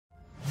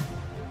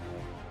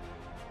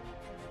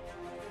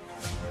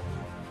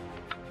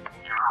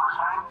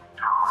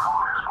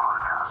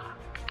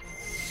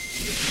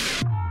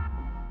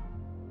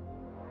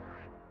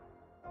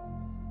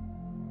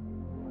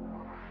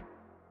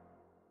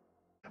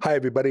Hi,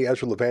 everybody.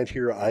 Ezra Levant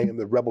here. I am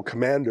the Rebel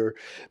Commander.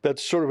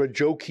 That's sort of a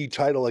jokey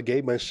title I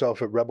gave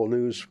myself at Rebel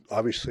News.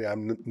 Obviously,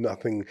 I'm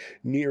nothing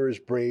near as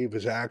brave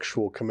as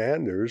actual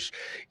commanders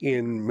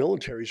in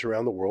militaries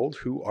around the world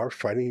who are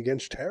fighting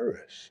against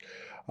terrorists.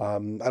 I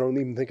don't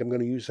even think I'm going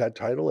to use that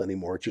title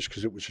anymore just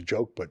because it was a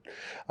joke. But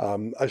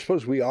I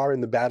suppose we are in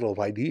the battle of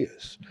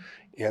ideas.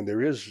 And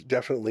there is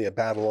definitely a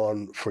battle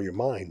on for your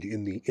mind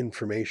in the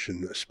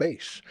information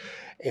space.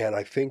 And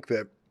I think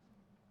that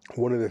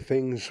one of the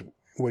things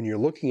when you're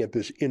looking at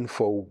this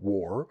info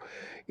war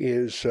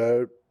is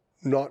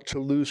not to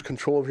lose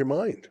control of your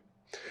mind,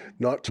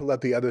 not to let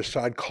the other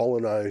side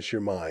colonize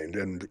your mind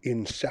and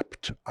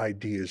incept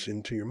ideas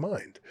into your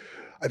mind.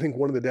 I think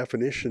one of the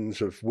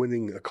definitions of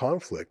winning a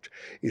conflict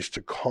is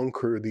to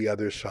conquer the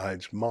other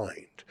side's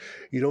mind.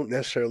 You don't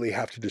necessarily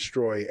have to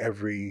destroy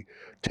every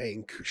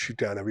tank, shoot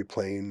down every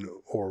plane,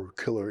 or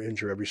kill or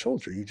injure every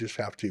soldier. You just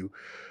have to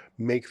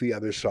make the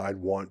other side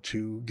want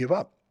to give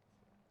up.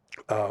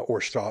 Or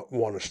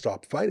want to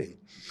stop fighting.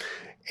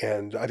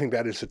 And I think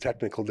that is the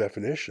technical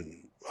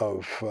definition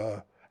of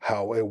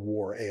how a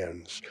war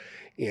ends.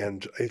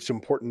 And it's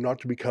important not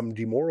to become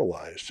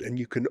demoralized. And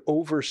you can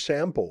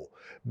oversample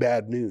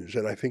bad news.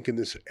 And I think in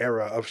this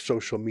era of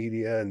social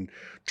media and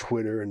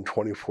Twitter and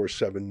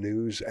 24/7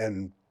 news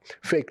and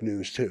fake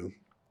news too,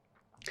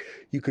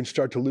 you can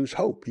start to lose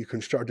hope. You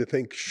can start to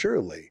think,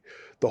 surely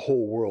the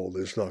whole world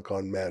is not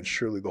gone mad.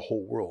 Surely the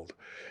whole world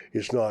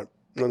is not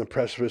on the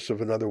precipice of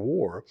another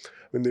war.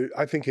 I mean,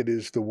 I think it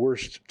is the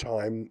worst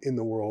time in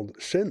the world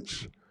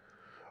since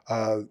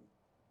uh,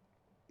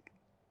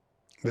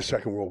 the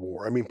Second World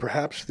War. I mean,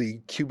 perhaps the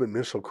Cuban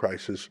Missile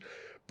Crisis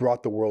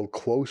brought the world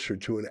closer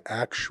to an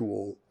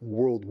actual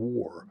world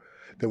war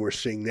than we're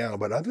seeing now.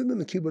 But other than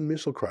the Cuban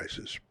Missile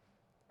Crisis,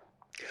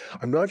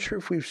 I'm not sure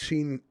if we've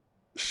seen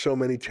so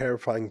many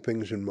terrifying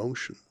things in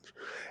motion.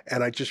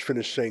 And I just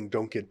finished saying,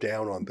 don't get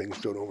down on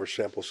things, don't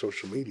oversample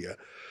social media.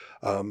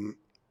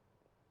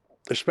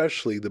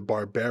 Especially the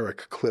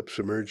barbaric clips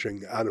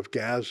emerging out of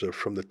Gaza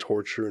from the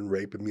torture and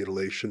rape and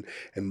mutilation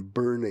and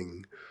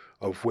burning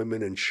of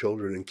women and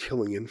children and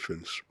killing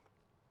infants.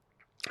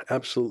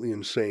 Absolutely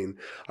insane.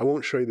 I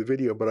won't show you the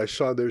video, but I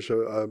saw there's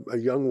a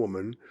young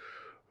woman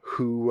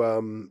who,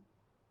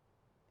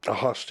 a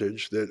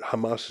hostage that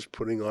Hamas is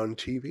putting on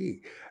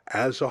TV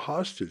as a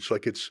hostage.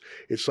 Like it's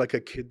like a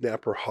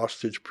kidnapper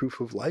hostage proof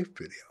of life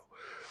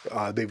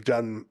video. They've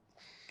done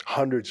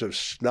hundreds of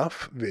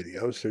snuff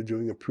videos. They're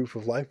doing a proof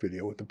of life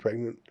video with the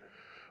pregnant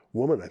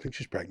woman. I think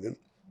she's pregnant.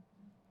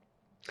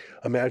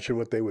 Imagine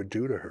what they would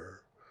do to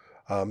her.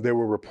 There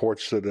were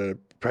reports that a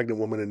pregnant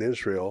woman in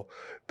Israel,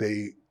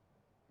 they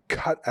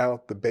cut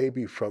out the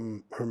baby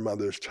from her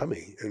mother's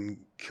tummy and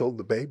killed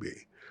the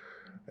baby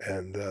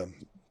and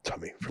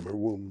tummy from her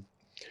womb.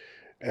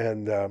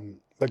 And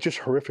like just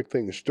horrific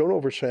things. Don't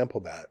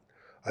oversample that.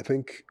 I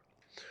think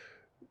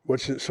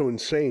what's so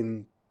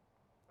insane.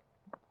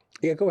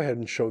 Yeah, go ahead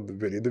and show the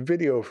video. The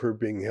video of her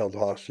being held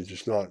hostage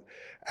is not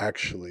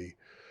actually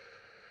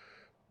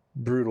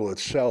brutal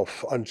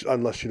itself,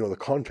 unless you know the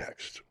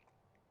context.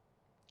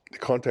 The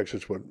context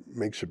is what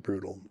makes it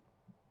brutal.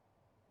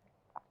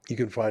 You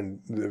can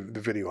find the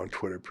video on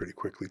Twitter pretty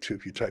quickly, too,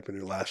 if you type in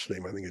her last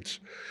name. I think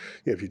it's,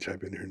 yeah, if you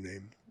type in her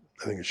name.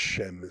 I think it's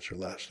Shem is her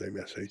last name,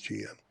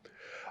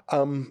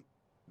 S-H-E-M.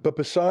 But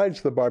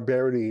besides the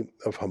barbarity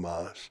of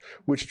Hamas,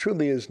 which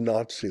truly is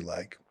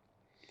Nazi-like,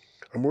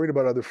 I'm worried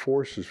about other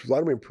forces.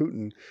 Vladimir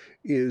Putin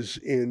is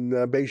in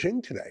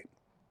Beijing today.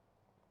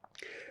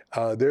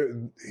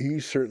 He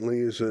certainly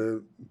is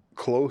a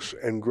close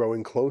and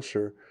growing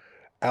closer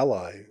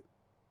ally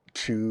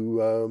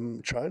to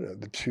China.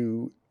 The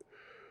two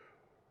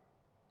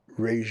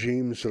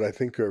regimes that I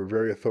think are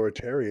very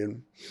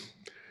authoritarian.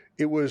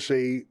 It was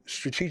a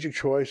strategic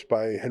choice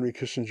by Henry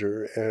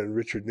Kissinger and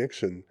Richard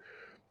Nixon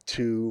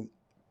to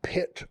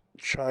pit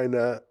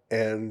China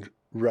and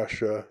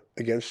Russia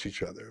against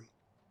each other.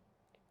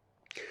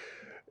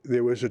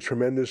 There was a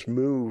tremendous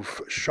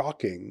move,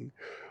 shocking,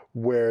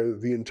 where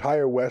the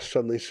entire West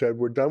suddenly said,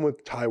 we're done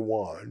with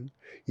Taiwan.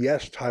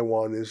 Yes,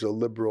 Taiwan is a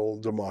liberal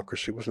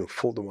democracy. It wasn't a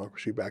full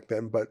democracy back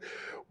then, but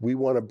we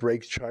want to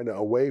break China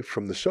away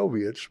from the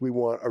Soviets. We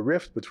want a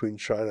rift between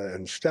China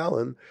and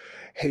Stalin.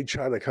 Hey,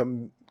 China,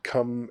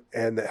 come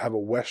and have a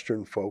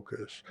Western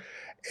focus.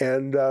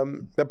 And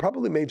that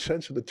probably made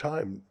sense at the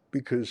time,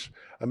 because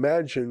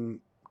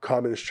imagine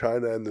Communist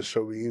China and the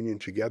Soviet Union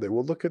together.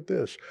 Well, look at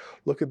this.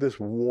 Look at this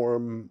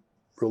warm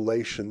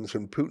relations.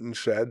 And Putin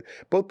said,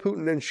 both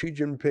Putin and Xi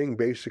Jinping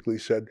basically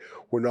said,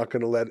 we're not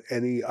going to let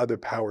any other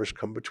powers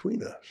come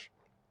between us.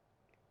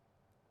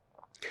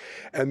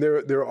 And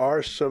there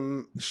are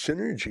some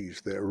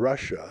synergies there.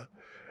 Russia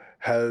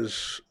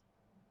has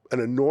an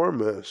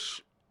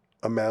enormous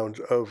amount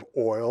of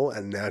oil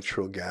and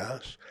natural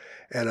gas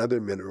and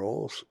other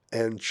minerals,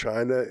 and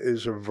China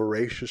is a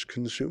voracious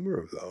consumer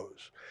of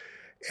those.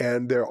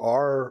 And there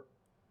are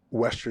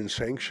Western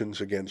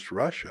sanctions against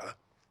Russia.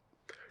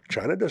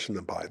 China doesn't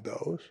abide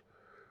those.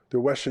 There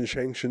are Western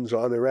sanctions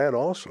on Iran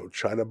also.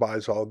 China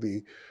buys all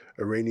the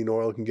Iranian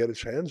oil it can get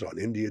its hands on.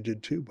 India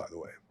did too, by the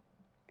way.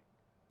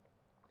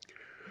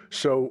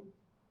 So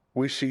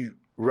we see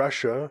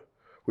Russia,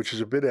 which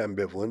is a bit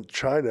ambivalent,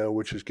 China,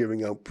 which is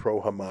giving out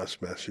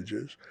pro-Hamas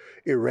messages,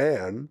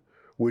 Iran,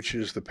 which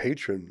is the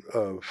patron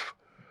of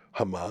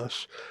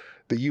Hamas.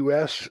 The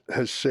U.S.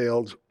 is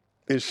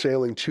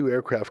sailing 2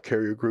 aircraft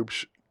carrier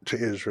groups to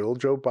Israel.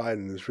 Joe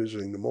Biden is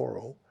visiting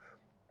tomorrow.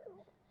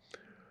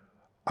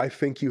 I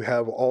think you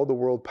have all the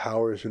world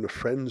powers in a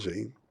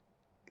frenzy.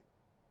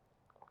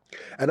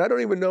 And I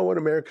don't even know what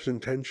America's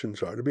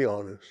intentions are, to be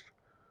honest.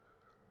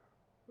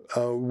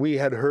 We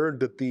had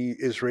heard that the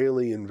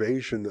Israeli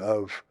invasion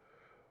of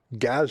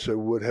Gaza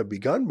would have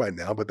begun by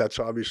now, but that's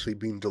obviously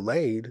been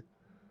delayed.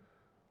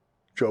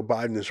 Joe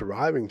Biden is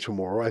arriving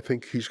tomorrow. I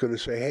think he's going to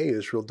say, hey,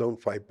 Israel,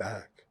 don't fight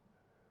back.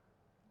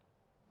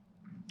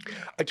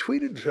 I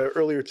tweeted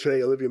earlier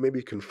today, Olivia, maybe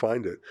you can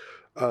find it,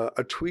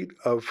 a tweet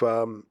of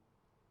a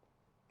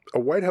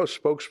White House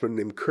spokesman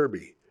named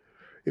Kirby.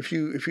 If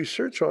you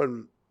search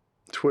on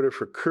Twitter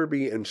for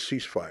Kirby and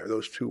ceasefire,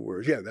 those 2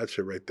 words, yeah, that's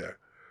it right there.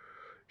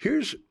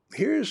 Here's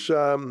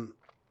a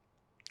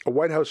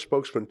White House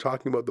spokesman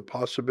talking about the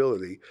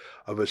possibility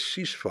of a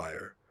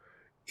ceasefire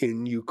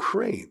in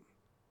Ukraine,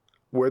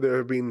 where there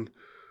have been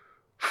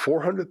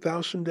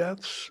 400,000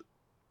 deaths.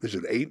 Is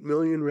it 8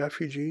 million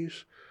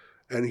refugees?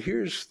 And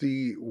here's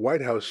the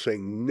White House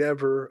saying,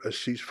 never a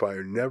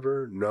ceasefire,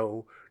 never,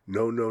 no,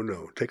 no, no,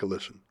 no. Take a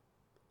listen.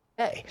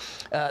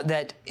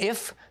 That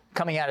if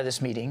coming out of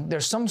this meeting,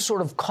 there's some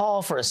sort of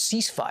call for a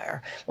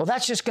ceasefire, well,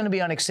 that's just going to be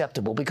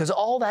unacceptable, because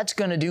all that's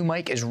going to do,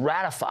 Mike, is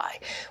ratify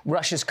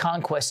Russia's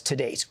conquest to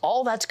date.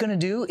 All that's going to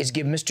do is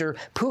give Mr.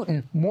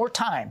 Putin more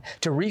time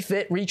to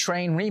refit,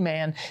 retrain,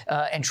 reman,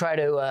 and try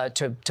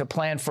to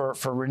plan for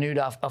renewed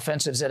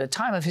offensives at a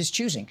time of his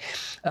choosing.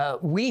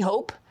 We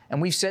hope,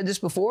 and we've said this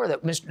before,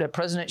 that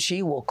President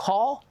Xi will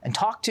call and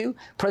talk to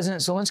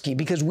President Zelensky,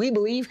 because we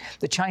believe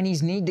the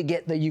Chinese need to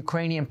get the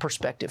Ukrainian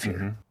perspective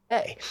here.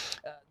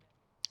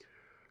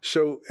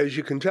 So as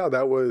you can tell,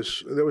 that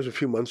was a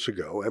few months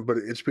ago, but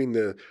it's been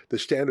the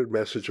standard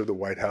message of the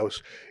White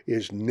House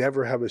is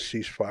never have a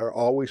ceasefire,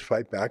 always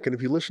fight back. And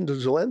if you listen to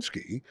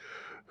Zelensky,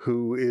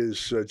 who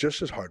is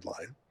just as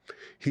hardline,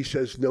 he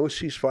says no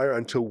ceasefire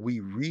until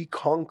we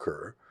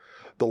reconquer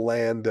the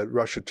land that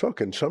Russia took.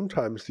 And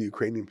sometimes the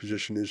Ukrainian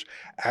position is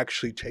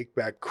actually take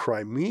back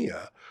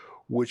Crimea,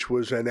 which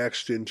was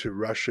annexed into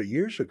Russia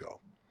years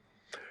ago.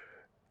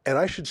 And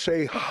I should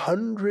say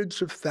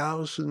hundreds of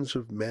thousands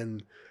of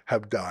men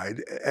have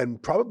died,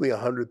 and probably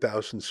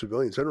 100,000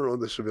 civilians. I don't know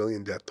the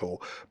civilian death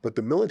toll, but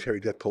the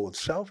military death toll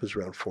itself is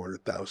around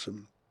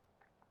 400,000.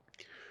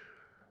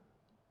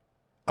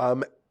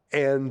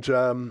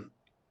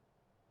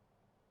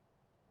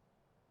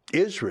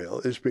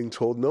 Israel is being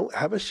told, no,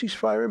 have a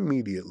ceasefire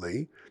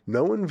immediately,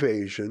 no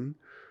invasion.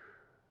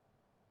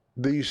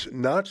 These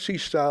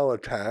Nazi-style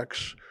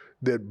attacks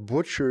that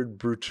butchered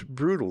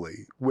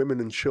brutally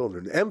women and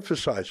children,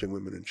 emphasizing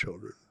women and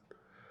children,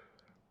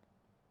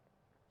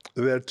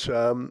 that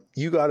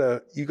you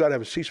gotta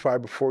have a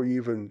ceasefire before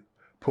you even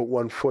put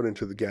one foot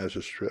into the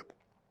Gaza Strip.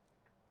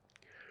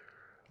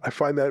 I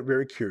find that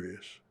very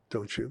curious,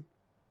 don't you?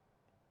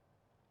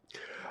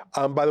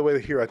 By the way,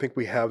 here I think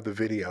we have the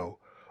video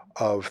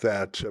of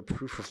that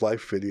proof of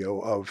life video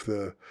of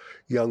the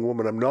young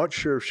woman. I'm not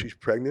sure if she's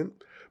pregnant,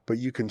 but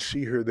you can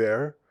see her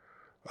there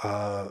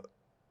on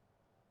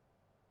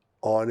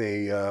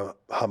a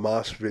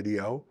Hamas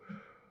video.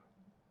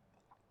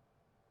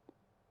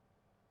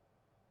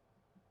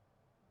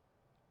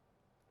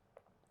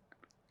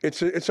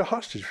 It's a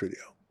hostage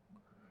video.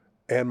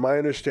 And my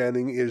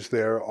understanding is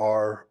there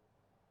are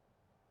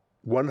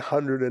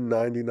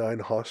 199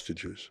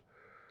 hostages.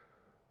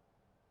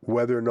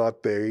 Whether or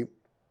not they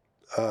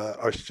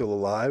are still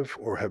alive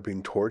or have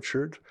been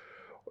tortured,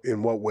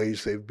 in what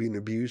ways they've been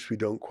abused, we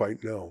don't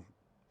quite know.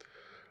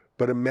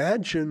 But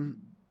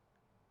imagine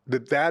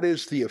that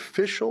is the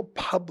official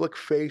public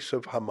face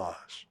of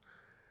Hamas.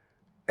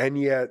 And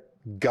yet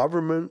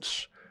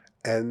governments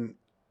and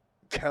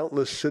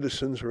countless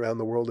citizens around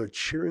the world are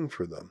cheering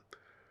for them.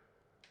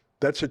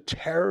 That's a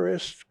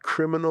terrorist,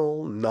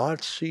 criminal,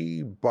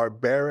 Nazi,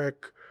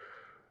 barbaric,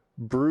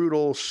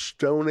 brutal,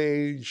 Stone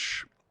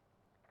Age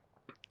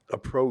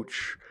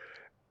approach.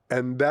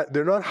 And that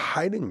they're not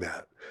hiding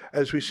that.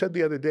 As we said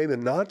the other day, the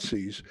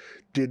Nazis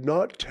did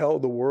not tell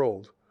the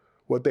world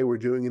what they were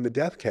doing in the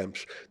death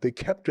camps. They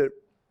kept it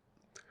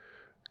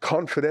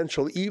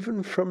confidential,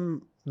 even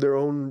from their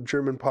own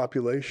German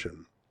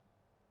population.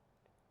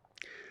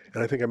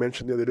 And I think I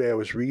mentioned the other day, I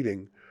was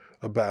reading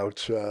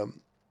about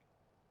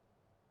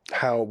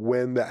how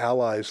when the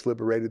Allies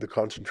liberated the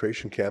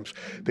concentration camps,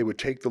 they would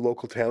take the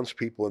local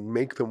townspeople and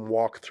make them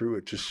walk through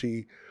it to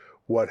see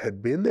what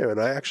had been there. And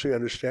I actually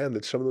understand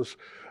that some of those,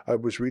 I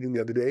was reading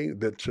the other day,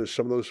 that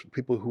some of those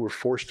people who were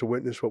forced to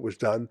witness what was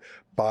done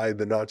by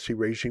the Nazi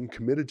regime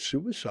committed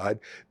suicide.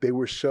 They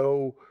were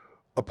so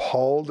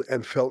appalled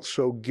and felt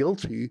so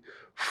guilty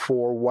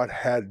for what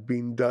had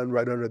been done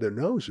right under their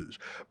noses.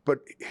 But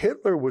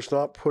Hitler was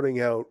not putting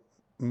out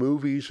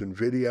movies and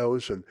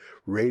videos and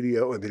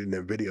radio, and they didn't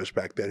have videos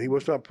back then. He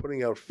was not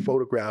putting out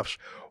photographs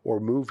or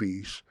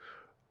movies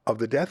of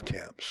the death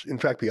camps. In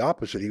fact, the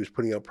opposite. He was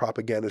putting out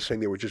propaganda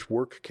saying they were just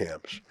work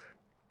camps.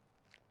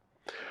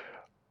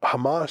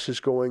 Hamas is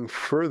going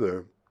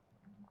further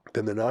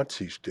than the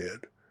Nazis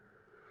did.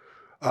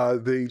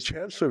 The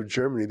Chancellor of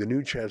Germany, the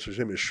new Chancellor's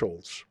name is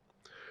Scholz,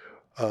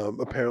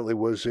 apparently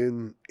was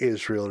in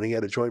Israel, and he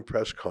had a joint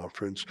press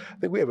conference. I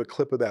think we have a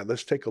clip of that.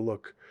 Let's take a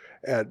look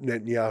at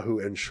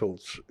Netanyahu and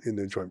Scholz in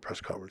their joint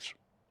press conference.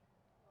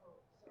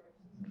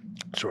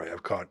 Sorry,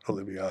 I've caught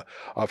Olivia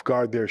off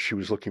guard there. She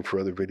was looking for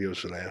other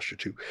videos that I asked her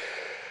to.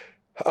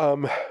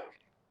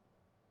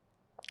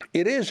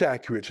 It is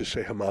accurate to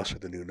say Hamas are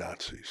the new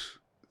Nazis.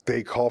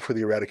 They call for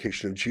the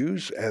eradication of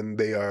Jews, and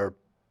they are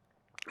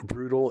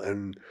brutal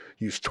and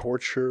use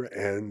torture,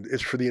 and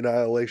it's for the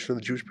annihilation of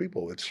the Jewish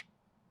people. It's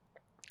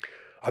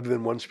other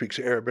than one speaks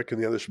Arabic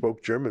and the other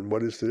spoke German.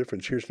 What is the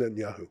difference? Here's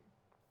Netanyahu.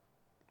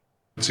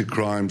 Nazi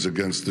crimes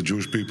against the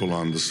Jewish people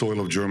on the soil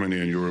of Germany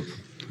and Europe.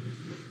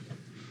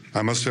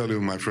 I must tell you,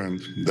 my friend,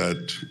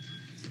 that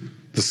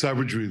the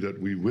savagery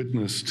that we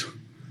witnessed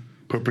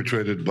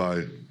perpetrated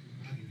by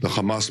the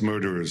Hamas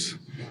murderers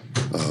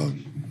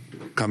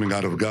coming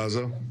out of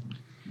Gaza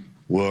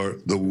were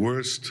the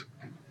worst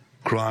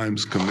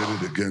crimes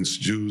committed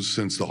against Jews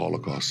since the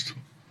Holocaust.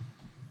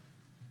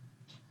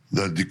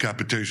 The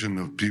decapitation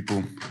of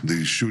people,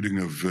 the shooting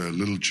of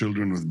little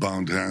children with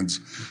bound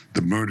hands,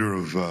 the murder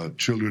of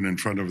children in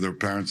front of their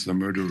parents, the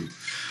murder of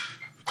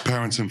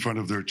parents in front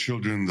of their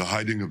children, the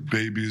hiding of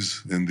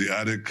babies in the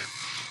attic,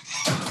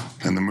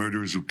 and the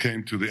murderers who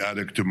came to the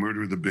attic to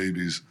murder the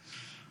babies,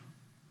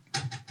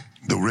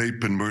 the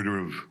rape and murder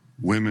of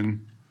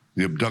women,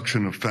 the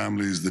abduction of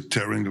families, the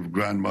tearing of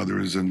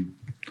grandmothers and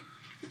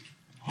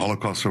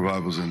Holocaust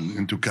survivors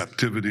into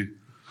captivity,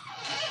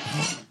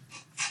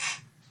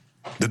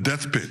 the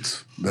death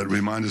pits that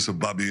remind us of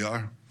Babi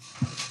Yar,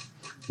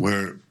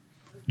 where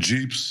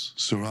jeeps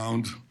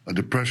surround a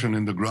depression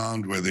in the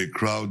ground where they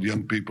crowd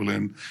young people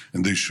in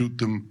and they shoot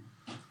them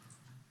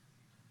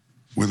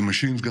with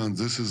machine guns.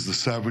 This is the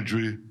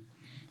savagery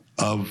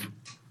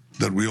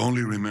that we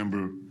only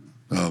remember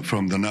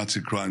from the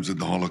Nazi crimes of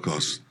the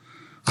Holocaust.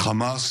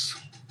 Hamas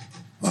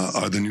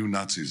are the new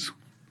Nazis.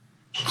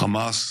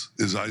 Hamas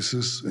is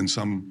ISIS, in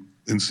some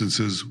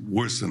instances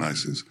worse than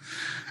ISIS.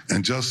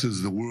 And just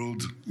as the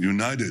world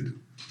united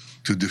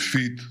to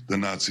defeat the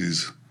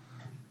Nazis,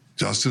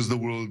 just as the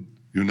world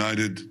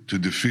united to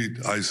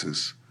defeat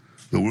ISIS,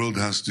 the world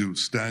has to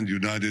stand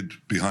united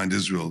behind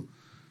Israel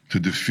to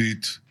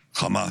defeat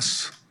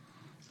Hamas.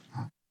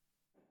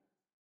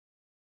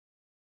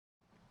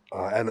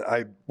 And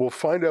I will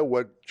find out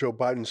what Joe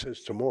Biden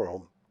says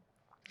tomorrow.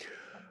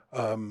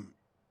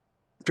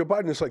 Joe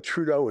Biden is like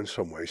Trudeau in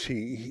some ways.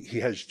 He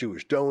has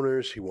Jewish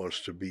donors. He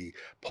wants to be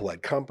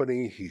polite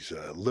company. He's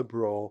a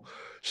liberal.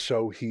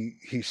 So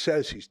he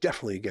says he's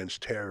definitely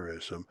against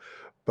terrorism.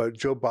 But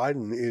Joe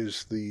Biden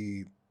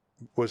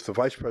was the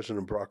vice president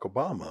of Barack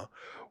Obama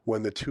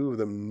when the two of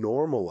them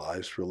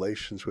normalized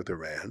relations with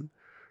Iran,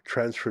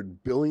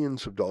 transferred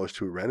billions of dollars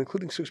to Iran,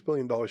 including $6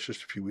 billion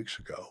just a few weeks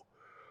ago.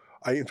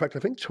 In fact, I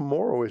think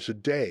tomorrow is a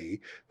day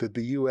that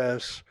the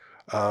U.S.,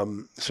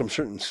 some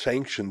certain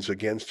sanctions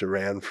against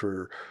Iran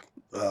for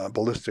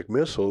ballistic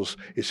missiles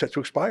is set to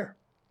expire.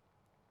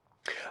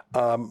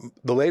 The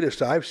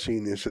latest I've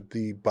seen is that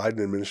the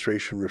Biden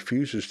administration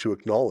refuses to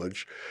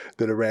acknowledge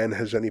that Iran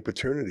has any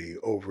paternity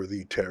over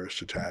the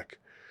terrorist attack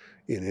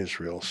in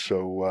Israel.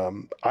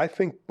 So I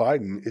think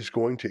Biden is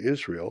going to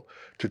Israel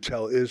to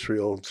tell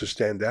Israel to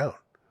stand down.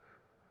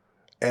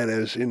 And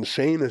as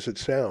insane as it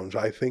sounds,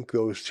 I think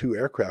those two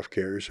aircraft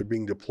carriers are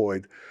being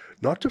deployed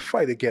not to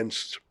fight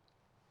against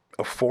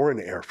a foreign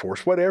air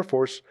force. What air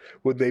force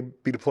would they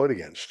be deployed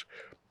against?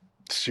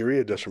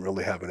 Syria doesn't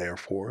really have an air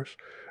force.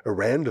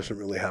 Iran doesn't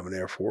really have an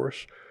air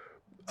force.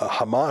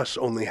 Hamas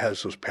only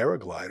has those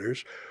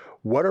paragliders.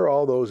 What are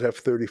all those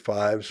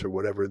F-35s or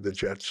whatever the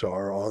jets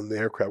are on the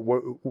aircraft?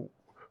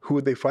 Who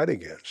would they fight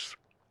against?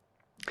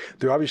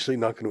 They're obviously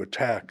not going to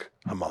attack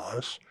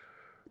Hamas.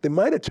 They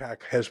might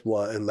attack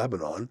Hezbollah in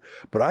Lebanon,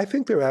 but I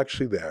think they're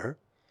actually there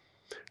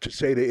to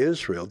say to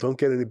Israel, don't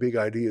get any big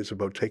ideas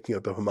about taking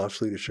out the Hamas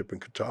leadership in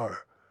Qatar.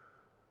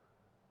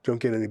 Don't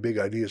get any big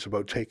ideas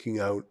about taking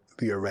out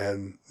the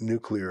Iran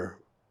nuclear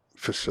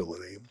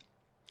facility.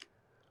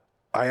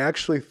 I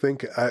actually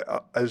think,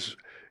 as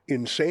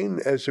insane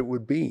as it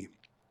would be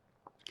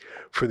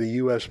for the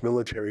U.S.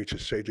 military to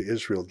say to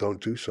Israel, don't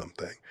do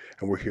something,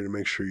 and we're here to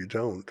make sure you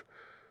don't,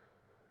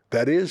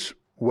 that is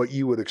what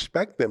you would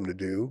expect them to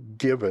do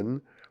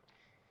given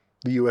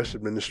the U.S.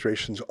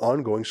 administration's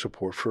ongoing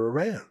support for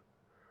Iran.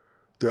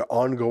 Their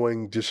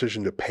ongoing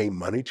decision to pay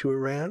money to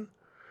Iran,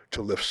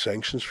 to lift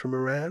sanctions from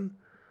Iran,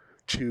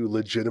 to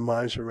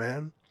legitimize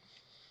Iran.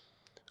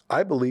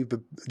 I believe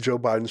that Joe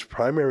Biden's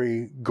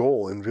primary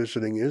goal in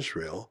visiting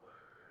Israel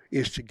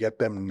is to get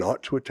them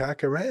not to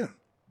attack Iran.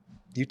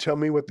 You tell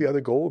me what the other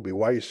goal would be.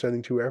 Why are you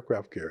sending two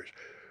aircraft carriers?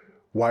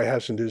 Why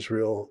hasn't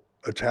Israel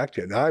attacked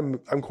yet? Now,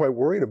 I'm quite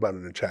worried about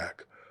an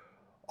attack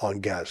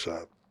on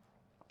Gaza.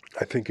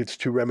 I think it's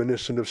too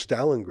reminiscent of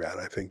Stalingrad.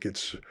 I think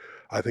it's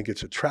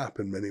a trap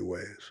in many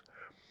ways.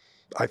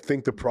 I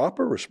think the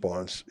proper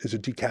response is a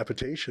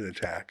decapitation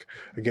attack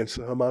against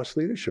the Hamas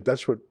leadership.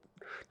 That's what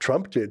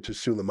Trump did to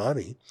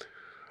Soleimani,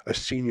 a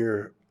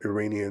senior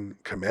Iranian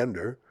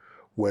commander.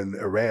 When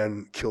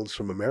Iran killed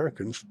some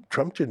Americans,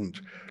 Trump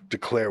didn't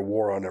declare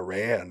war on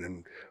Iran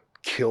and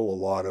kill a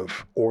lot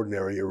of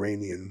ordinary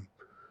Iranian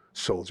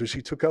soldiers.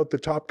 He took out the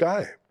top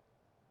guy.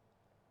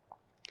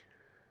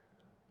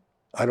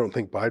 I don't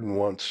think Biden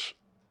wants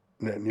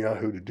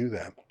Netanyahu to do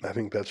that. I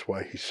think that's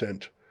why he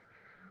sent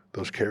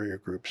those carrier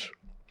groups.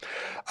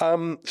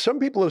 Some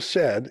people have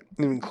said,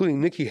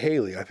 including Nikki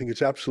Haley, I think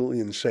it's absolutely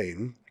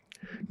insane.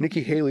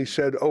 Nikki Haley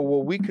said, oh,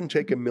 well, we can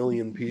take 1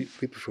 million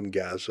people from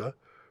Gaza.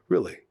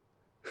 Really?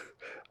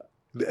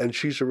 And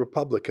she's a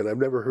Republican. I've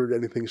never heard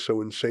anything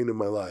so insane in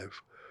my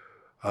life.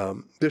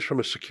 This from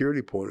a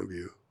security point of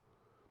view.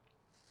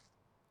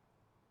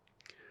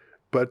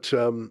 But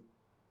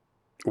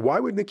why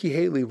would Nikki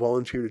Haley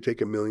volunteer to take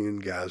 1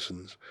 million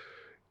Gazans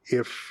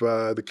if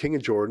the King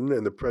of Jordan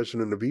and the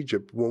President of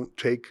Egypt won't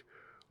take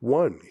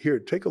one? Here,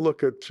 take a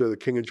look at the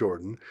King of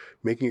Jordan,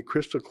 making it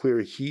crystal clear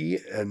he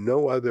and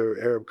no other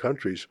Arab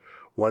countries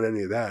want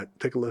any of that.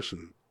 Take a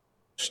listen.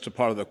 To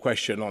part of the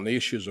question on the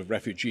issues of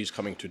refugees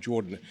coming to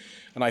Jordan,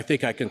 and I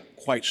think I can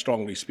quite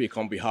strongly speak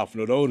on behalf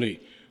not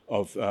only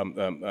of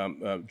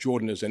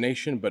Jordan as a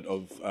nation, but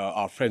of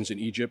our friends in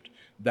Egypt.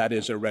 That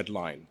is a red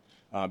line.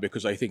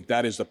 Because I think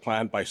that is the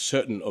plan by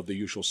certain of the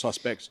usual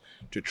suspects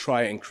to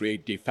try and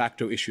create de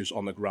facto issues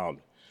on the ground.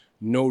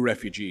 No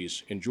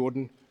refugees in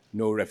Jordan,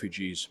 no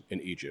refugees in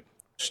Egypt.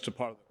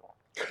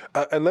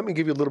 And let me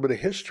give you a little bit of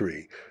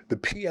history. The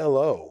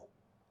PLO,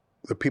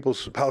 the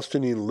People's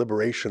Palestinian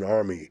Liberation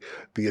Army,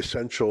 the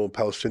essential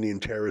Palestinian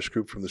terrorist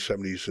group from the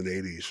 70s and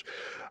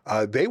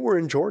 80s, they were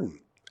in Jordan.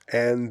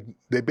 And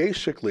they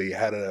basically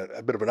had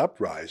a bit of an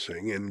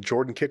uprising, and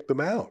Jordan kicked them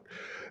out.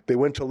 They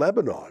went to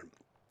Lebanon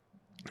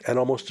and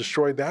almost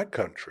destroyed that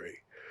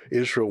country.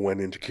 Israel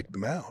went in to kick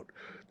them out.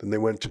 Then they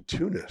went to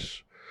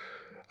Tunis.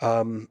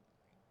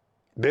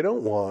 They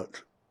don't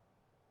want,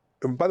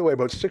 and by the way,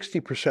 about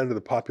 60% of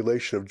the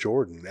population of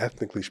Jordan,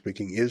 ethnically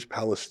speaking, is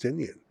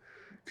Palestinian.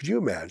 Could you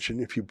imagine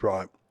if you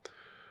brought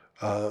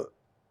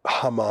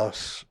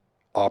Hamas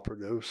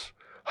operatives,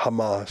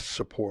 Hamas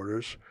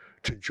supporters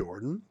to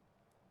Jordan?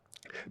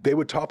 They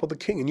would topple the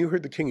king. And you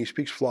heard the king, he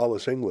speaks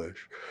flawless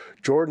English.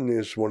 Jordan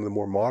is one of the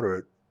more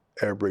moderate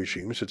Arab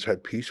regimes. It's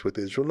had peace with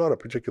Israel, not a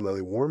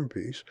particularly warm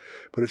peace,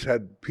 but it's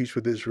had peace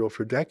with Israel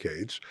for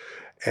decades.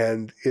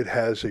 And it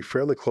has a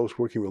fairly close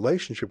working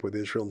relationship with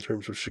Israel in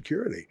terms of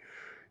security.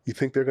 You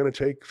think they're going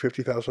to take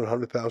 50,000,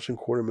 100,000,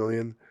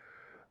 250,000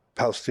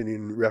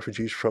 Palestinian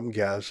refugees from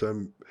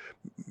Gaza,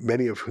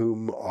 many of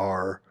whom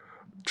are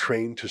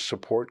trained to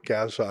support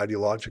Gaza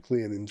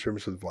ideologically and in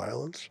terms of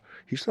violence?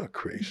 He's not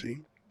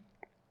crazy.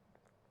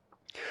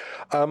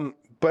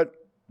 But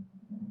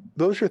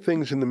those are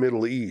things in the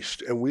Middle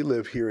East, and we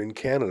live here in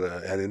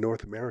Canada and in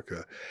North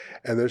America,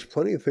 and there's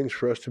plenty of things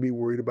for us to be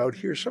worried about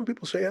here. Some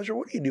people say, Ezra,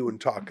 what are you doing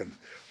talking?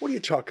 What are you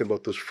talking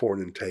about those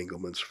foreign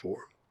entanglements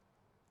for?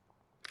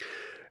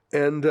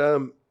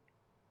 And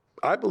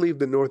I believe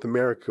that North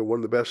America, one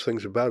of the best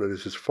things about it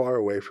is it's far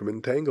away from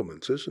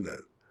entanglements, isn't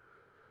it?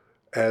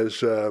 As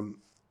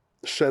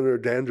Senator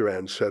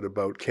Dandurand said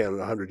about Canada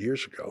 100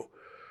 years ago,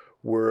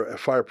 we're a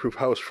fireproof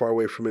house far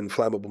away from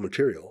inflammable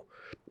material.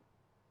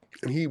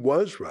 And he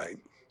was right.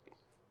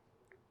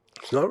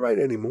 It's not right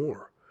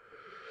anymore.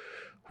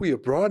 We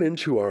have brought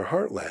into our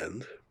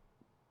heartland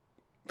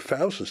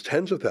thousands,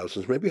 tens of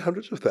thousands, maybe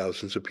hundreds of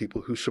thousands of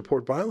people who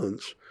support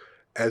violence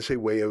as a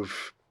way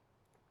of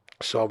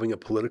solving a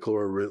political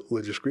or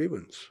religious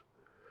grievance.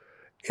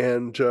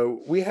 And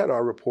we had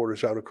our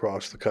reporters out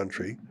across the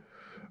country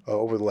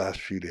over the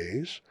last few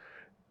days,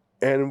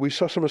 and we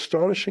saw some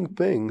astonishing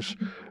things.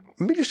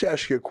 Let me just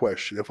ask you a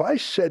question. If I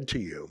said to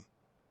you,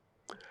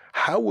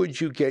 how would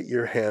you get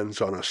your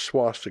hands on a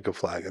swastika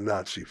flag, a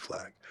Nazi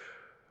flag?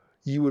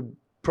 You would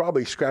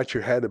probably scratch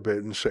your head a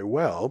bit and say,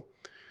 well,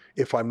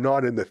 if I'm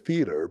not in the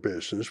theater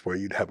business where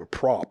you'd have a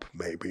prop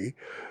maybe,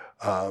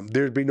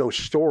 there'd be no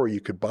store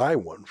you could buy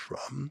one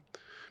from.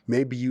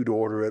 Maybe you'd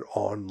order it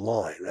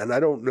online. And I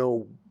don't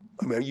know,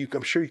 I mean,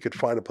 I'm sure you could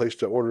find a place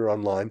to order it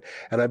online,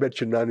 and I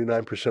bet you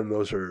 99% of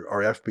those are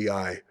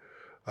FBI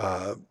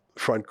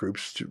front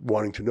groups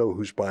wanting to know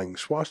who's buying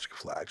swastika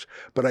flags.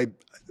 But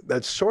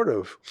that's sort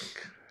of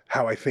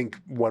how I think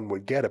one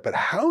would get it. But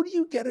how do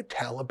you get a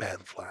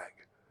Taliban flag?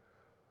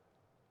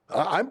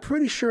 I'm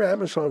pretty sure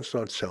Amazon's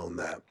not selling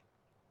that.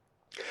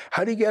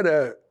 How do you get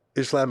a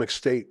Islamic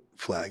State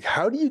flag?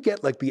 How do you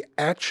get like the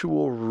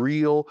actual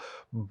real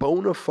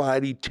bona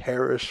fide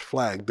terrorist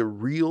flag, the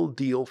real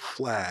deal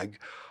flag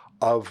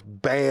of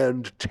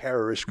banned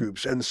terrorist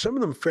groups, and some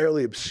of them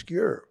fairly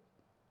obscure?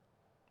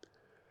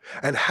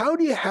 And how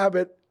do you have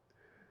it,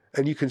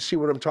 and you can see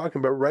what I'm talking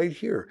about right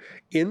here,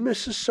 in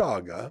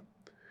Mississauga,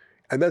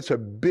 and that's a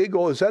big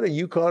old, is that a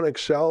Yukon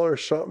XL or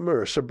something,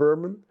 or a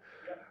Suburban?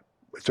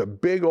 It's a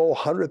big old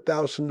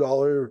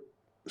 $100,000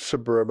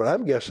 Suburban.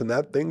 I'm guessing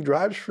that thing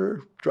drives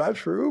for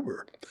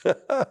Uber.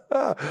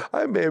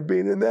 I may have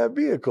been in that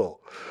vehicle.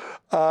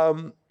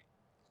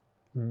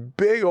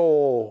 big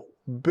old,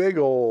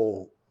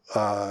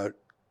 what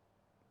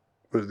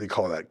do they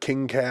call that?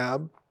 King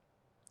cab.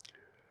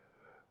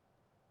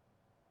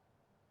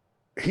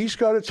 He's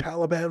got a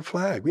Taliban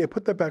flag. Yeah,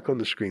 put that back on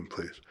the screen,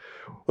 please.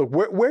 Look,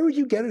 where would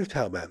you get a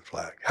Taliban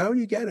flag? How do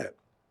you get it?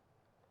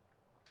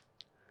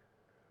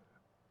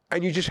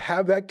 And you just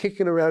have that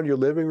kicking around your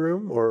living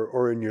room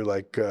or in your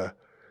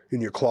in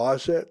your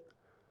closet,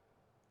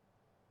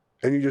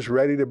 and you're just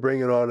ready to bring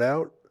it on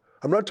out.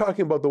 I'm not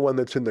talking about the one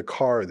that's in the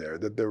car there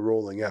that they're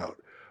rolling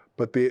out,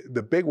 but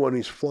the big one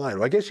he's flying.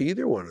 Well, I guess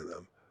either one of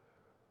them.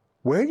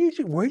 Where do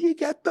you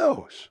get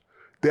those?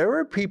 There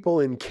are people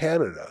in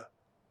Canada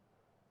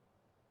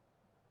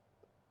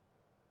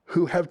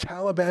who have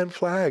Taliban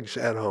flags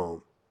at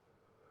home.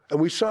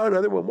 And we saw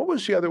another one. What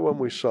was the other one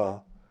we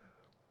saw?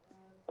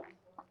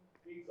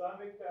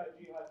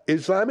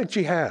 Islamic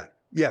Jihad.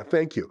 Yeah,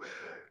 thank you.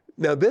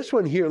 Now this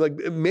one here, like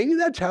maybe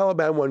that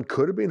Taliban one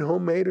could have been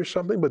homemade or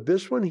something, but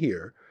this one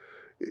here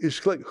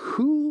is like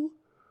who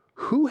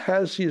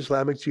has the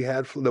Islamic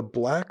Jihad, the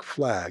black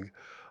flag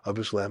of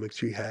Islamic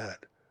Jihad?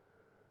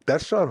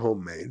 That's not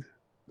homemade.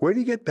 Where do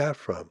you get that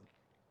from?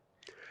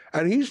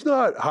 And he's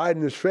not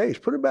hiding his face.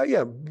 Put it back,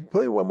 yeah,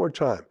 play it one more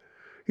time.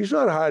 He's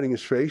not hiding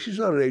his face. He's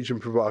not an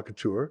agent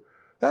provocateur.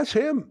 That's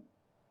him.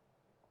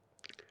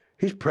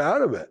 He's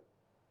proud of it.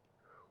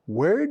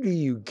 Where do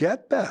you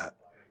get that?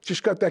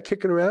 Just got that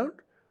kicking around?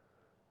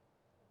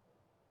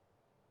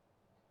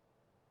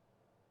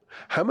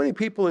 How many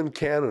people in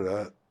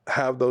Canada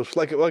have those,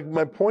 like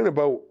my point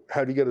about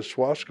how do you get a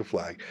swastika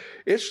flag?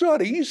 It's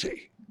not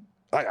easy.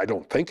 I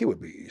don't think it would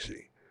be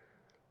easy.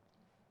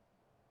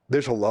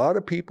 There's a lot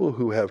of people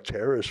who have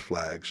terrorist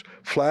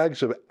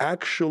flags of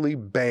actually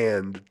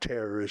banned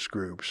terrorist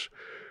groups,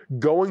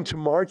 going to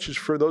marches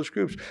for those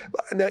groups.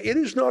 Now, it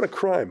is not a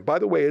crime. By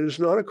the way, it is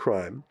not a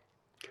crime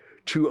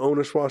to own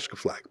a swastika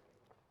flag.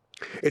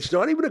 It's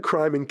not even a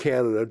crime in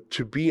Canada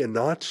to be a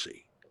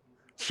Nazi.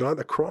 It's not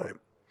a crime.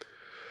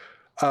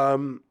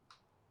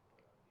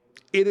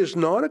 It is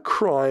not a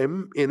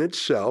crime in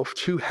itself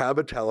to have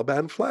a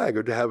Taliban flag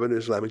or to have an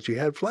Islamic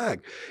Jihad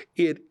flag.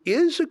 It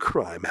is a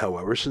crime,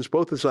 however, since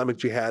both Islamic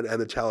Jihad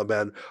and the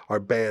Taliban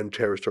are banned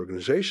terrorist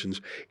organizations,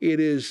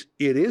 it is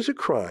a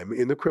crime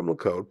in the criminal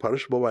code,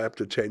 punishable by up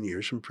to 10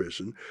 years in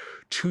prison,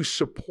 to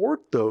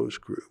support those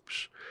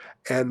groups.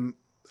 And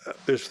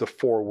there's the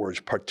 4 words: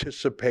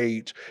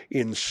 participate,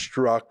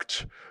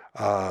 instruct,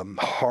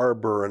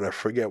 harbor, and I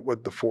forget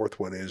what the 4th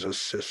one is,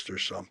 assist or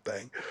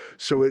something.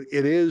 So it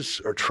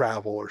is, or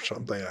travel or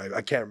something,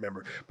 I can't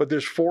remember. But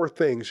there's 4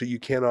 things that you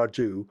cannot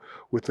do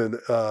with an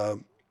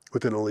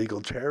illegal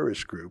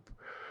terrorist group.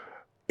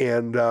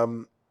 And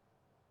I'm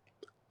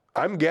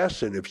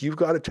guessing if you've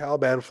got a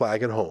Taliban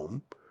flag at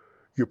home,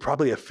 you're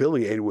probably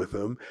affiliated with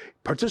them,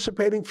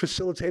 participating,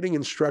 facilitating,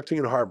 instructing,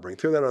 and harboring.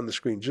 Throw that on the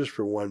screen just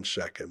for 1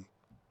 second.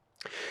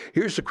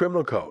 Here's the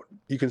criminal code.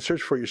 You can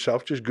search for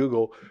yourself. Just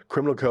Google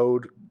criminal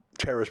code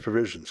terrorist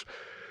provisions.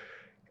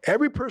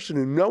 Every person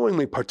who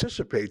knowingly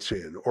participates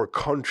in or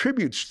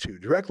contributes to,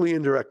 directly,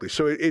 indirectly,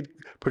 so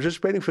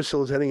participating,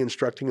 facilitating,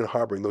 instructing, and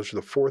harboring, those are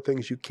the 4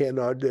 things you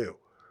cannot do.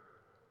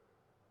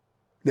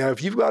 Now,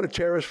 if you've got a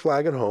terrorist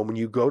flag at home and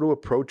you go to a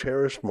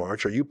pro-terrorist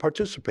march, are you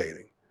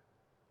participating?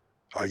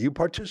 Are you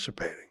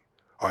participating?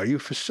 Are you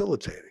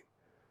facilitating?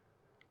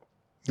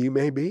 You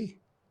may be.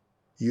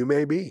 You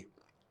may be.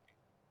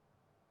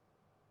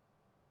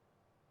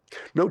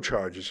 No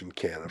charges in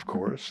Canada, of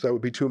course. That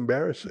would be too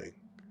embarrassing.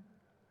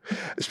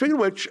 Speaking of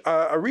which,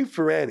 Arif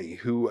Virani,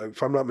 who,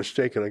 if I'm not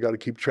mistaken, I got to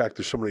keep track,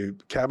 there's so many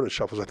cabinet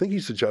shuffles. I think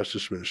he's the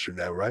justice minister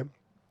now, right?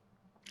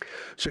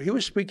 So he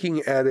was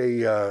speaking at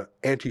a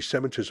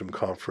anti-Semitism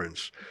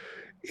conference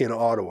in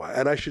Ottawa.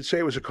 And I should say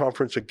it was a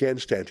conference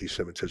against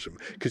anti-Semitism,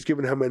 because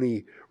given how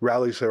many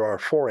rallies there are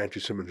for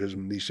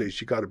anti-Semitism these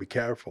days, you got to be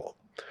careful.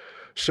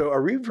 So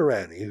Arif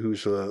Virani,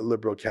 who's a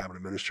Liberal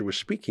cabinet minister, was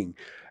speaking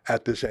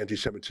at this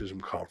anti-Semitism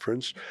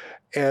conference,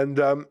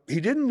 and he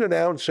didn't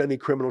announce any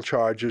criminal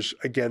charges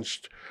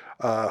against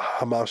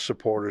Hamas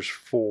supporters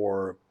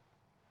for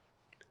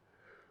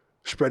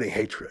spreading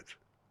hatred.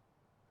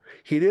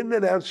 He didn't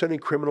announce any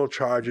criminal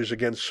charges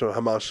against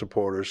Hamas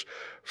supporters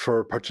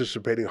for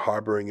participating,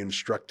 harboring,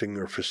 instructing,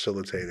 or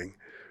facilitating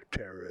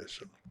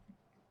terrorism.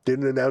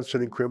 Didn't announce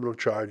any criminal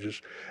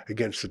charges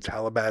against the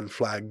Taliban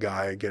flag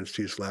guy, against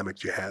the Islamic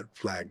Jihad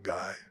flag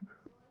guy.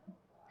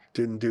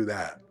 Didn't do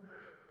that.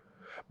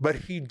 But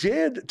he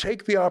did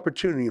take the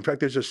opportunity. In fact,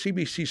 there's a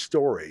CBC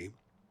story.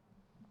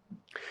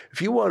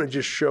 If you want to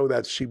just show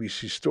that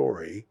CBC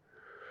story,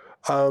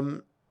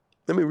 let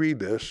me read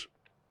this.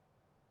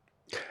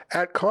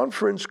 At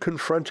conference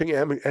confronting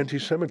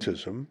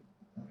anti-Semitism,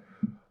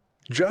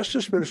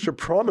 Justice Minister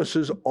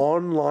promises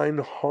online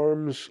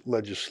harms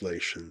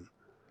legislation.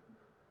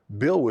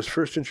 Bill was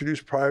first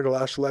introduced prior to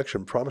last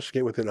election, promising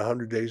it within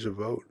 100 days of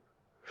vote.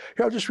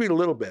 Here, I'll just read a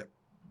little bit.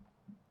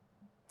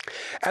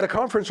 At a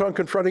conference on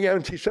confronting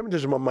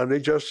anti-Semitism on Monday,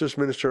 Justice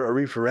Minister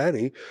Arif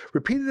Irani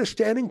repeated a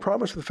standing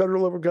promise of the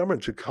federal level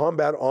government to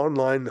combat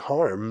online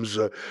harms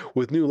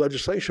with new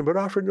legislation, but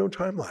offered no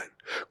timeline.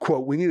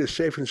 Quote, "We need a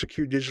safe and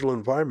secure digital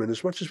environment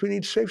as much as we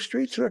need safe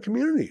streets in our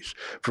communities,"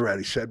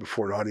 Irani said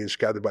before an audience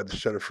gathered by the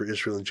Center for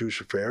Israel and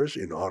Jewish Affairs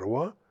in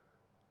Ottawa.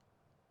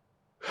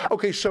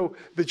 Okay, so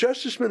the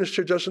Justice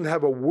Minister doesn't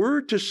have a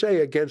word to say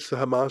against the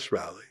Hamas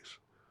rallies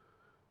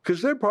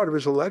because they're part of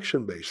his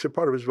election base. They're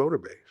part of his voter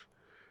base.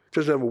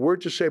 Doesn't have a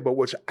word to say about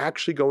what's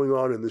actually going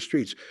on in the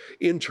streets.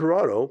 In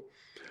Toronto,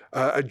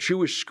 a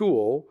Jewish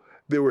school,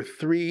 there were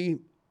 3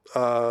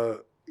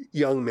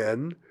 young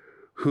men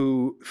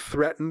who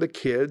threatened the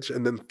kids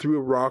and then threw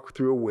a rock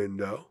through a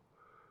window.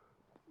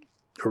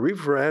 Arif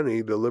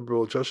Irani, the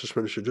Liberal Justice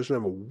Minister, doesn't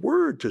have a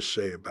word to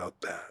say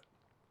about that.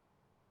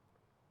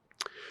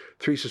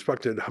 3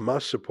 suspected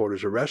Hamas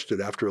supporters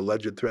arrested after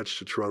alleged threats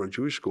to Toronto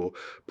Jewish school.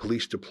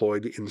 Police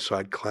deployed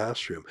inside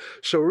classroom.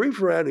 So Arif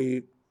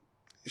Irani,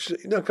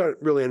 he's not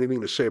got really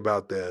anything to say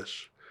about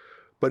this,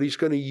 but he's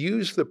going to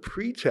use the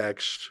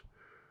pretext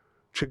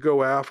to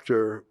go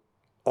after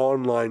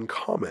online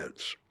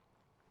comments.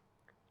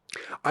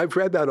 I've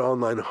read that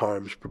online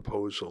harms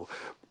proposal.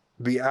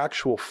 The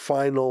actual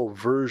final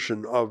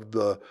version of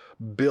the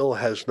bill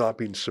has not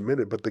been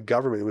submitted, but the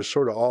government, it was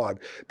sort of odd.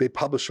 They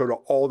published sort of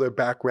all their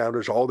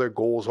backgrounders, all their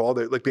goals,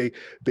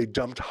 they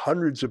dumped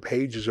hundreds of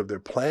pages of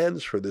their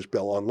plans for this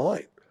bill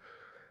online.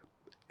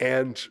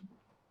 And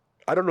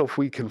I don't know if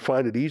we can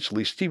find it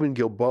easily. Stephen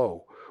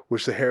Guilbeault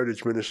was the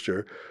heritage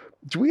minister.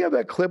 Do we have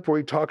that clip where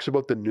he talks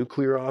about the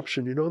nuclear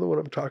option? You know the one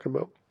I'm talking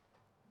about?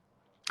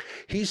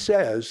 He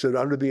says that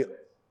under the,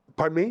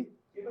 pardon me?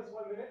 Give us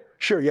 1 minute.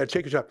 Sure, yeah,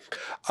 take your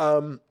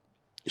time.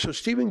 So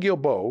Stephen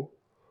Guilbeault,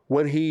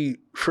 when he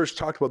first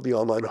talked about the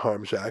Online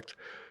Harms Act,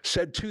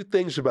 said 2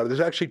 things about it. There's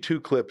actually 2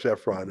 clips,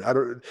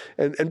 Efron.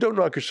 And don't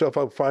knock yourself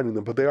out finding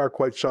them, but they are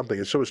quite something.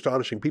 It's so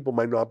astonishing. People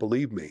might not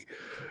believe me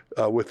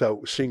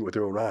without seeing it with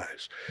their own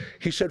eyes.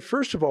 He said,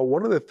 first of all,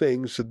 one of the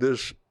things that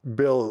this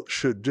bill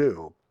should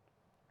do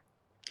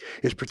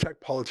is protect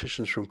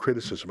politicians from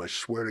criticism. I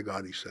swear to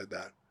God he said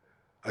that.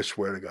 I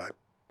swear to God.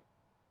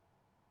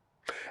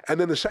 And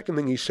then the second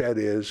thing he said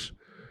is,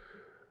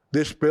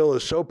 this bill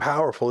is so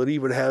powerful, it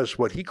even has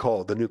what he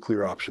called the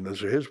nuclear option.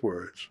 Those are his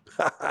words.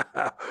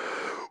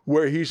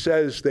 Where he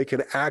says they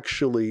can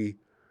actually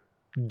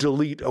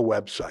delete a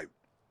website.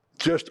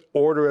 Just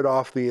order it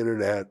off the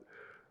internet,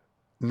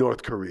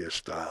 North Korea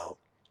style.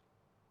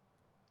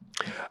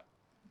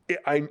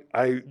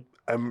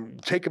 I'm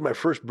taking my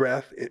first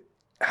breath.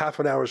 Half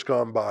an hour's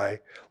gone by.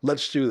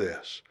 Let's do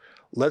this.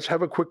 Let's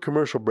have a quick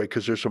commercial break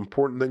because there's some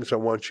important things I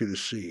want you to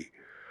see.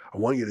 I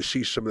want you to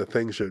see some of the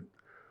things that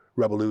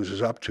Rebel News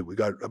is up to. We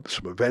got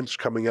some events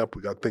coming up.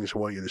 We got things I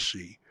want you to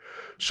see.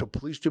 So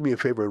please do me a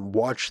favor and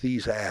watch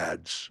these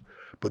ads,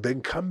 but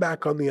then come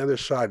back on the other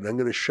side and I'm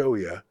going to show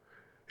you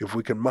if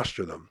we can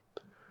muster them.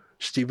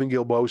 Stephen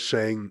Guilbeault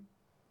saying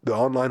the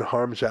Online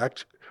Harms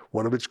Act,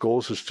 one of its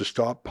goals is to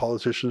stop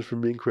politicians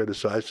from being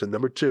criticized. And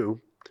number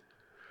 2,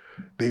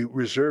 they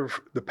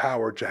reserve the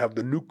power to have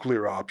the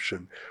nuclear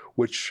option,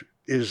 which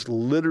is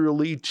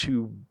literally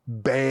to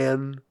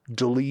ban,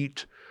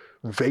 delete,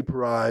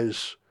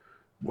 vaporize,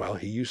 well,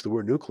 he used the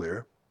word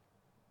nuclear,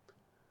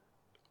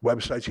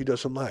 websites he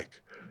doesn't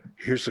like.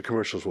 Here's the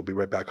commercials. We'll be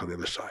right back on the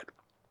other side.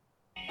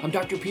 I'm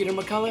Dr. Peter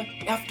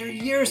McCullough. After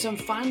years, I'm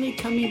finally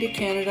coming to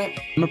Canada.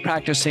 I'm a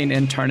practicing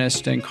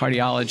internist and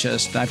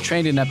cardiologist. I've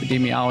trained in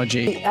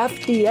epidemiology. The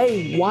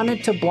FDA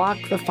wanted to block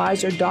the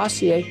Pfizer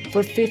dossier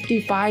for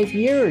 55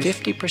 years.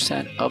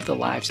 50% of the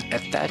lives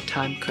at that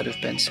time could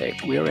have been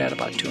saved. We were at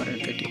about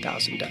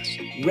 250,000 deaths.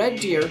 Red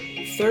Deer,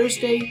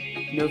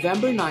 Thursday,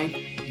 November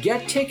 9th.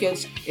 Get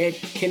tickets at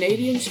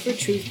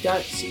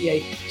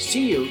CanadiansForTruth.ca.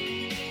 See you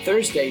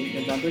Thursday,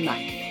 November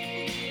 9th.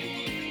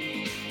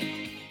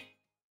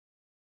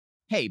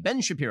 Hey,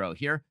 Ben Shapiro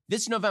here.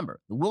 This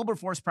November, the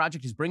Wilberforce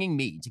Project is bringing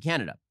me to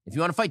Canada. If you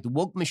want to fight the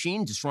woke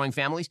machine destroying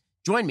families,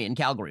 join me in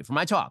Calgary for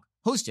my talk,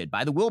 hosted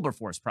by the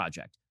Wilberforce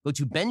Project. Go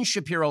to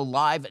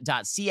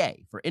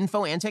benshapirolive.ca for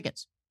info and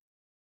tickets.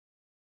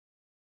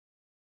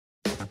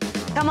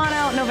 Come on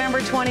out November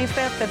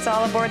 25th. It's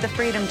all aboard the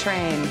Freedom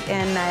Train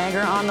in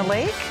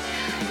Niagara-on-the-Lake.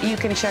 You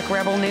can check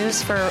Rebel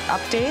News for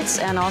updates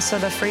and also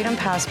the Freedom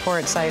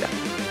Passport site.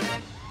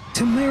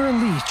 Tamara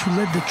Leach, who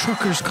led the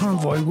Truckers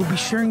Convoy, will be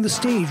sharing the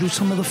stage with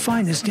some of the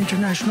finest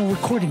international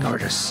recording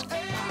artists,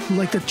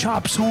 like the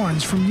Chops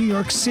Horns from New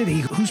York City,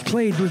 who's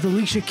played with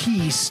Alicia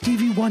Keys,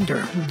 Stevie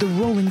Wonder, the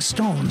Rolling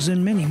Stones,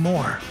 and many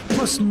more.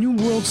 Plus New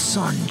World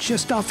Sun,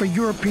 just off a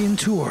European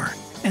tour,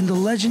 and the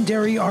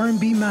legendary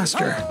R&B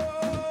master,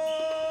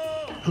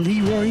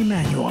 Leroy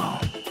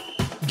Emanuel.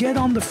 Get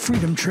on the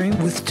Freedom Train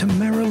with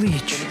Tamara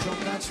Leach.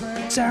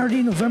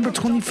 Saturday, November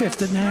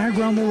 25th at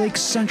Niagara-on-the-Lake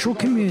Central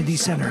Community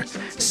Center,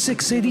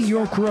 680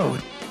 York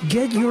Road.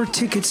 Get your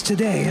tickets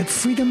today at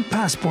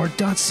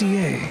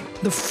freedompassport.ca.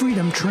 The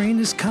Freedom Train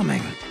is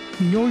coming.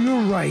 Know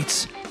your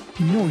rights.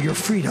 Know your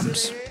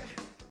freedoms.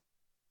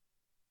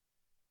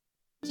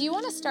 Do you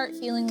want to start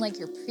feeling like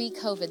your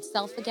pre-COVID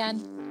self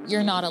again?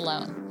 You're not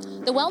alone.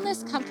 The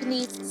wellness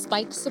company's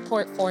Spike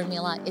Support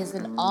Formula is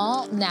an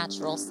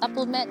all-natural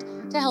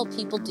supplement to help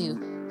people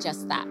do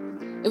just that.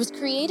 It was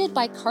created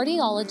by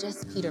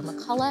cardiologist Peter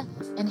McCullough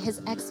and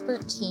his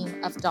expert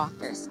team of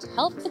doctors to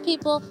help the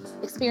people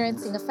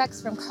experiencing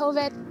effects from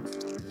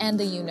COVID and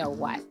the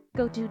you-know-what.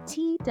 Go to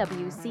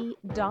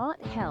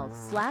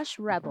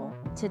twc.health/rebel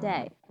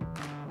today.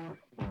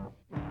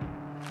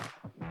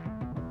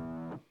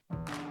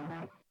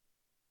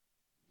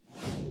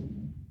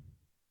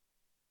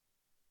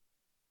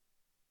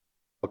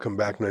 Welcome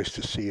back. Nice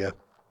to see you.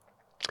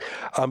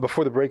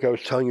 Before the break, I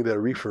was telling you that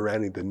Aretha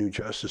Rani, the new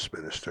justice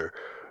minister,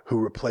 who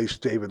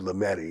replaced David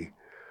Lametti.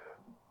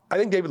 I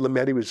think David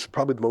Lametti was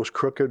probably the most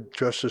crooked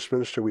justice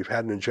minister we've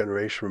had in a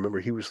generation.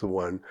 Remember, he was the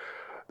one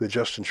that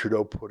Justin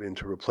Trudeau put in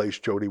to replace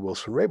Jody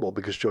Wilson-Raybould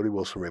because Jody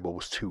Wilson-Raybould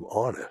was too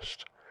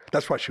honest.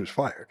 That's why she was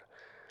fired.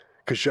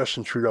 Because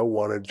Justin Trudeau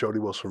wanted Jody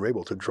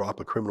Wilson-Raybould to drop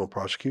a criminal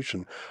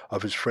prosecution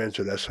of his friends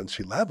at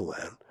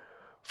SNC-Lavalin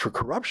for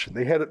corruption.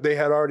 They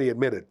had already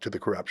admitted to the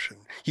corruption,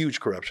 huge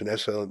corruption.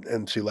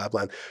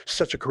 SNC-Lavalin,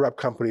 such a corrupt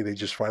company, they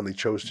just finally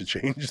chose to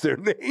change their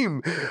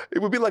name.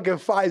 It would be like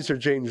if Pfizer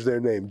changed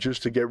their name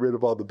just to get rid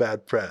of all the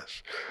bad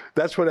press.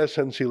 That's what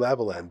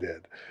SNC-Lavalin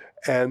did.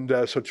 And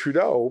so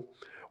Trudeau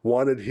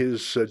wanted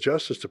his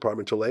Justice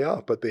Department to lay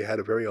off, but they had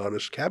a very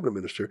honest cabinet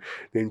minister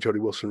named Jody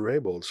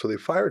Wilson-Raybould. So they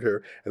fired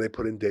her and they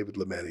put in David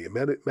Lametti.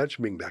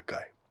 Imagine being that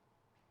guy.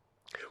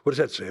 What does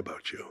that say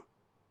about you?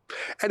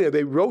 Anyway,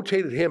 they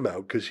rotated him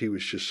out because he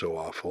was just so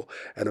awful.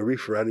 And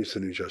Aretha Rani's the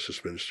new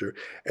justice minister.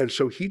 And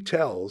so he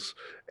tells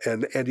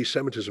an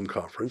anti-Semitism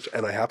conference,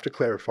 and I have to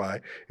clarify,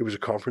 it was a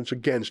conference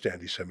against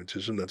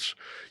anti-Semitism. That's,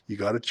 you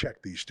got to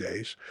check these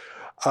days.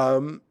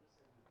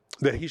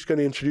 That he's going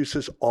to introduce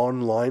this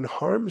Online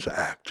Harms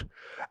Act,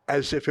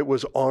 as if it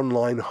was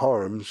online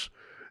harms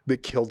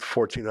that killed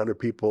 1,400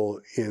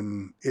 people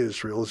in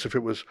Israel, as if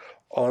it was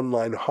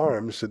online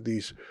harms that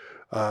these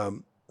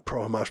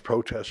pro-Hamas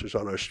protesters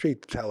on our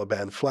street, the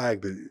Taliban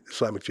flag, the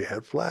Islamic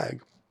Jihad flag.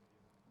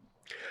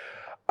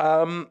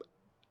 And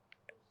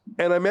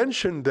I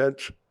mentioned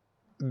that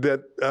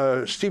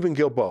Stephen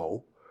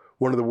Guilbeault,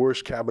 one of the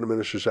worst cabinet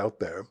ministers out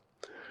there,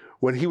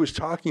 when he was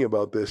talking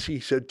about this, he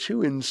said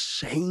two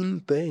insane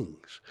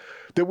things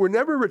that were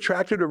never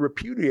retracted or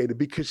repudiated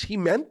because he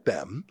meant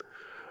them.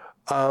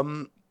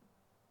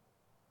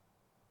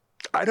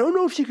 I don't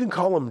know if you can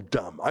call him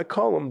dumb. I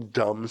call him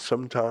dumb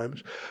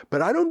sometimes,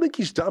 but I don't think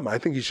he's dumb. I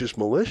think he's just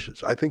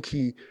malicious. I think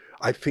he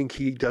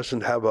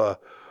doesn't have a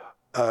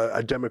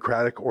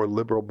democratic or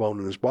liberal bone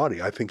in his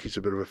body. I think he's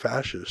a bit of a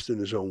fascist in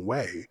his own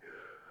way.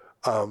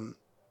 So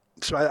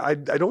I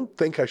don't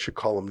think I should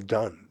call him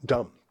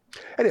dumb.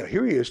 Anyhow,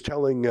 here he is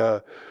telling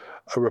a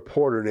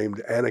reporter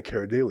named Anna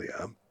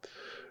Caradelia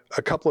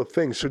a couple of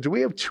things. So do we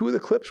have two of the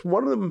clips?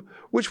 One of them,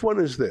 which one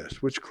is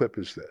this? Which clip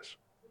is this?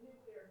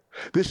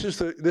 This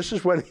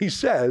is when he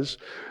says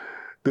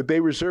that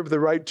they reserve the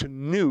right to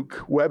nuke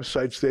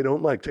websites they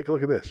don't like. Take a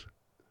look at this.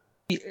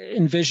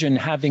 Envision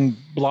having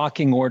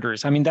blocking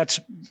orders. I mean,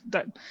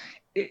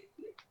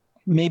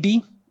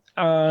 maybe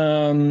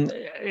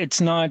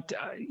it's not.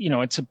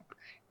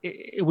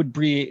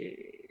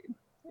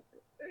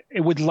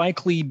 It would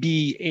likely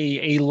be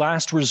a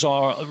last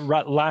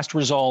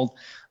result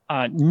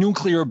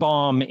nuclear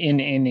bomb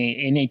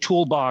in a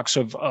toolbox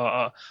of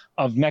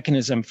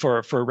mechanism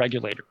for a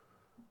regulator.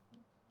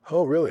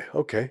 Oh, really?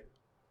 Okay.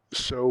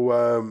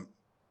 So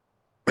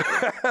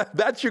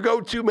that's your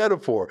go-to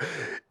metaphor.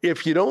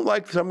 If you don't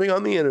like something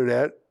on the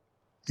internet,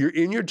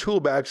 in your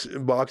toolbox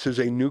is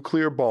a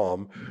nuclear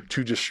bomb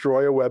to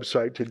destroy a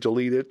website, to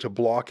delete it, to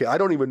block it. I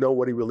don't even know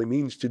what he really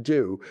means to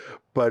do,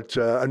 but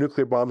a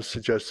nuclear bomb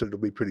suggests that it'll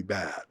be pretty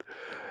bad.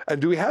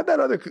 And do we have that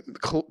other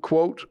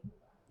quote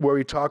where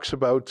he talks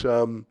about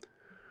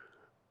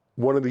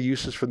one of the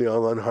uses for the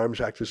Online Harms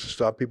Act is to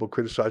stop people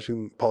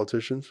criticizing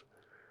politicians?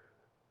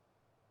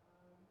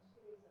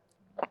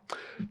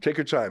 Take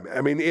your time. I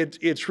mean,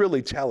 it's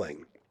really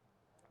telling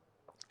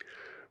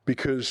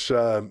because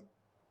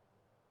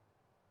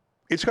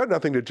it's got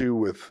nothing to do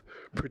with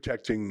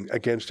protecting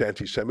against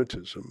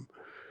anti-Semitism.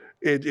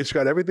 It's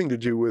got everything to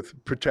do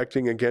with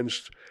protecting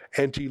against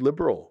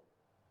anti-liberal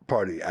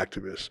party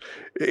activists.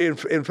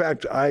 In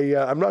fact,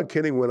 I'm not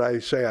kidding when I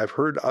say I've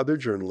heard other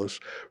journalists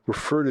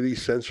refer to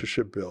these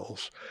censorship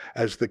bills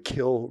as the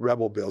kill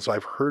rebel bills.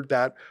 I've heard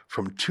that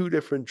from two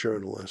different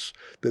journalists,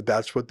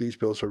 that's what these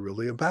bills are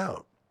really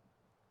about.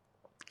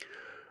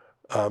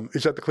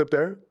 Is that the clip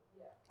there?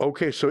 Yeah.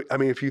 Okay, so, I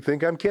mean, if you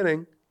think I'm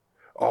kidding,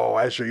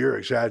 Ezra, you're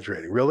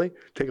exaggerating. Really?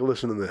 Take a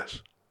listen to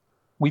this.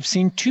 We've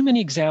seen too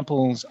many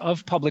examples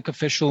of public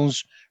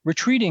officials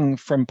retreating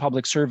from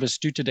public service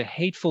due to the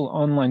hateful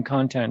online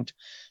content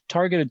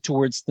targeted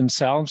towards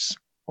themselves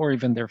or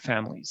even their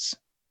families.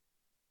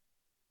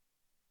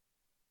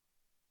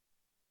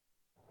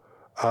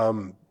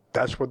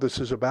 That's what this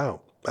is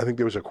about. I think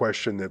there was a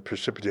question that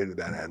precipitated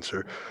that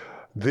answer.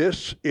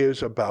 This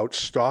is about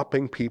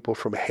stopping people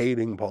from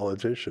hating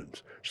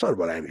politicians. It's not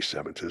about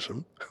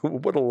anti-Semitism.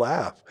 What a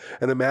laugh.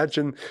 And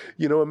imagine,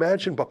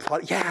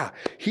 but yeah,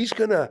 he's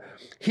gonna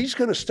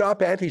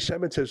stop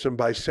anti-Semitism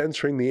by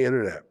censoring the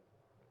internet.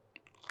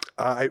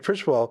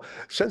 First of all,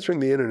 censoring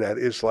the internet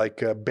is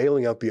like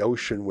bailing out the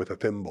ocean with a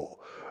thimble.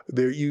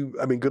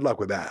 Good luck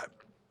with that.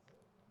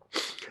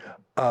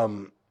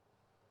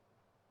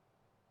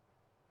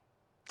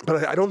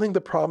 But I don't think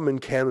the problem in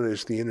Canada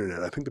is the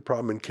internet. I think the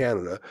problem in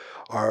Canada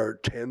are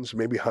tens,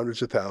 maybe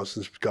hundreds of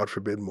thousands, God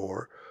forbid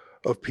more,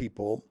 of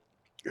people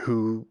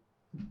who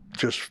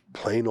just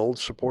plain old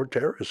support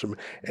terrorism,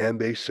 and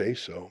they say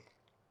so.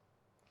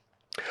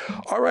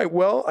 All right,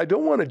 well, I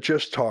don't want to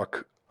just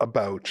talk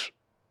about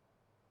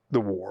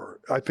the war.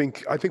 I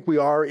think we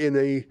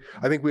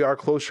are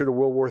closer to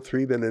World War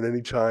III than at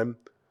any time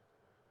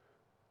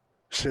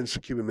since the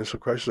Cuban Missile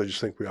Crisis. I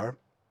just think we are.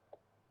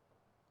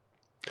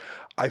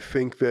 I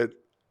think that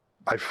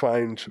I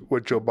find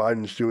what Joe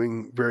Biden's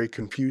doing very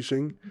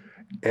confusing,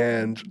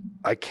 and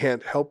I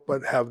can't help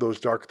but have those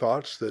dark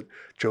thoughts that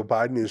Joe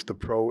Biden is the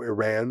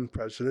pro-Iran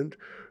president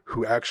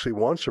who actually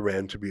wants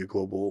Iran to be a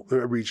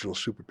regional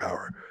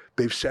superpower.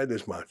 They've said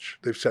as much.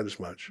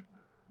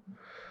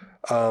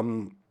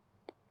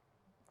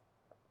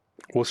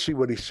 We'll see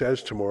what he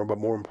says tomorrow, but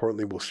more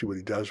importantly, we'll see what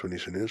he does when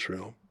he's in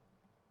Israel.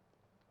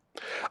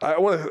 I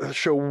want to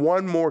show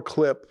one more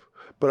clip,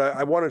 but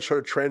I want to sort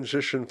of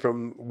transition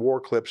from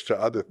war clips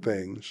to other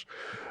things.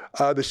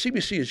 The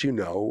CBC, as you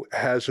know,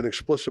 has an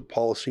explicit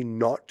policy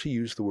not to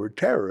use the word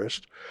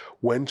terrorist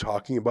when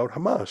talking about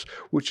Hamas,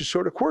 which is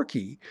sort of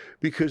quirky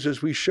because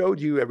as we showed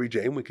you every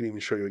day, and we can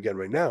even show you again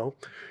right now,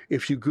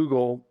 if you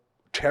Google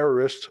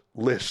terrorist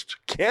list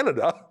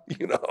Canada,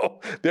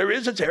 there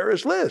is a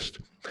terrorist list.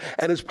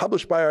 And it's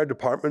published by our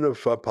Department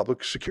of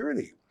Public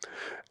Security.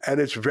 And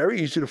it's very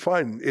easy to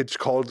find.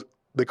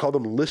 They call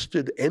them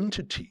listed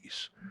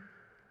entities.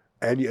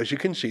 And as you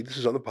can see, this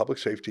is on the public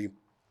safety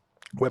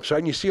website.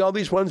 And you see all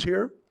these ones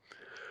here?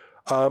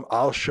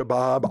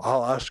 Al-Shabaab,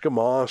 Al-Aqsa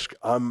Mosque.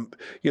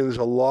 There's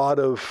a lot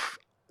of,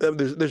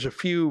 there's a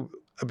few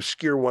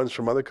obscure ones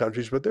from other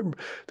countries, but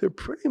they're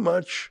pretty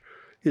much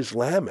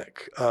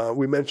Islamic.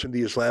 We mentioned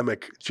the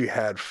Islamic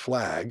Jihad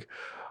flag.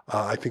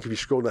 I think if you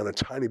scroll down a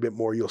tiny bit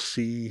more, you'll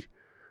see,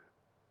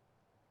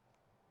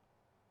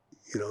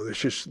 there's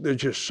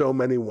just so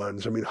many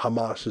ones.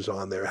 Hamas is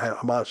on there.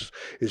 Hamas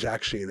is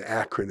actually an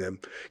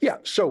acronym. Yeah,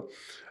 so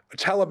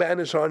Taliban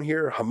is on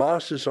here.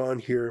 Hamas is on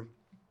here.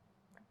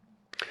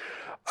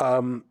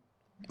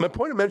 My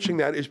point of mentioning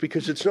that is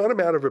because it's not a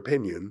matter of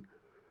opinion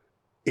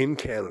in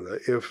Canada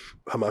if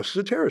Hamas is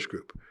a terrorist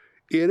group.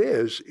 It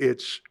is.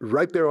 It's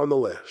right there on the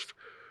list.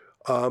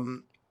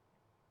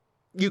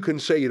 You can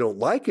say you don't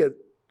like it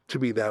to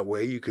be that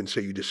way. You can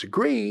say you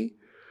disagree,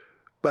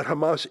 but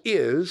Hamas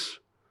is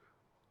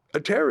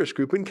a terrorist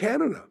group in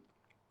Canada.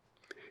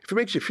 If it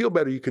makes you feel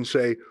better, you can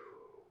say,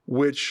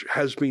 which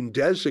has been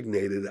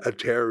designated a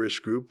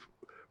terrorist group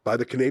by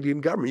the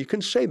Canadian government. You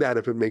can say that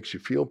if it makes you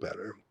feel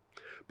better,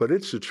 but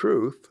it's the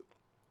truth.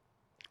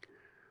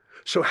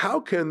 So how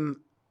can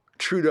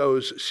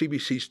Trudeau's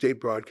CBC state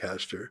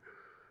broadcaster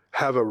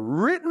have a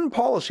written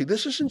policy?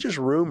 This isn't just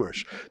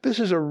rumors. This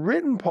is a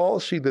written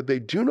policy that they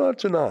do not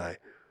deny.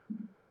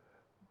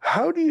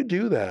 How do you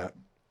do that?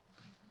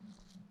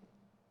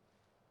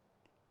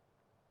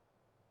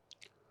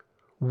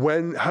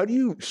 How do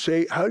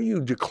you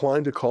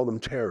decline to call them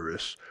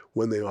terrorists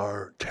when they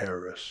are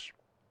terrorists?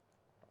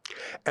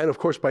 And of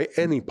course, by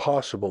any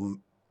possible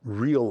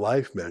real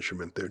life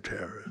measurement, they're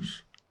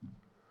terrorists.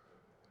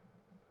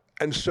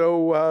 And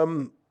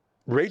so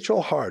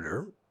Rachel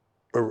Harder,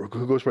 or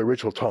who goes by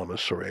Rachel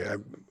Thomas,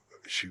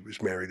 she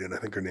was married and I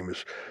think her name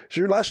is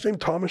your last name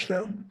Thomas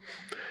now?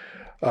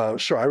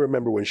 So I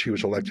remember when she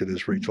was elected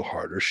as Rachel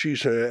Harder.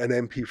 She's an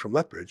MP from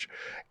Lethbridge,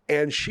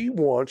 and she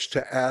wants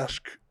to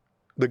ask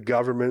the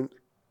government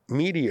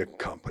media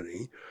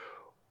company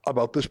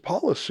about this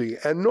policy.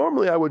 And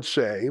normally I would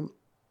say,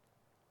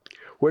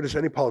 where does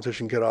any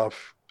politician get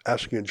off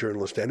asking a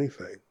journalist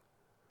anything?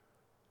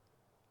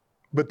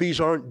 But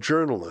these aren't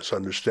journalists,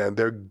 understand.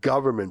 They're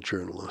government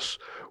journalists,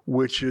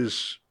 which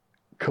is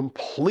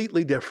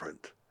completely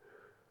different.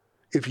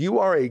 If you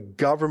are a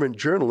government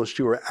journalist,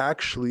 you are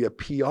actually a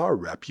PR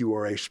rep. You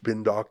are a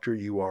spin doctor.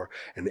 You are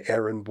an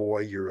errand boy.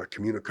 You're a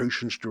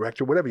communications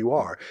director, whatever you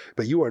are.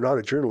 But you are not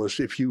a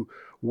journalist. If you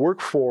work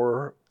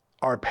for,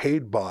 are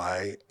paid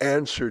by,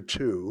 answer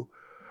to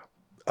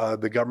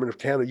the government of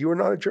Canada, you are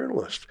not a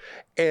journalist.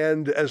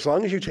 And as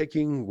long as you're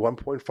taking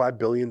 $1.5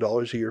 billion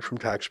a year from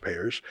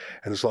taxpayers,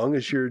 and as long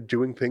as you're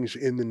doing things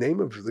in the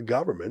name of the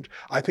government,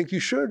 I think you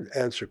should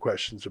answer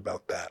questions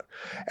about that.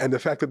 And the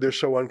fact that they're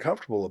so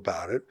uncomfortable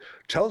about it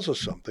tells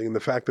us something. And the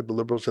fact that the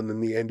Liberals and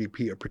then the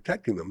NDP are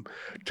protecting them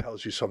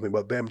tells you something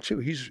about them too.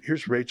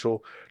 Here's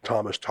Rachel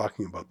Thomas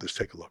talking about this.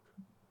 Take a look.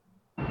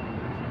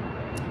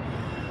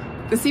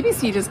 The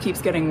CBC just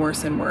keeps getting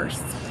worse and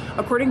worse.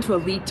 According to a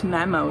leaked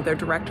memo, their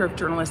director of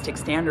journalistic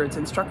standards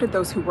instructed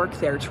those who work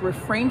there to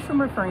refrain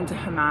from referring to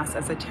Hamas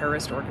as a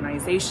terrorist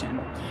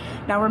organization.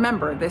 Now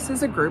remember, this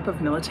is a group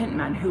of militant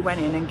men who went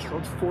in and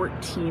killed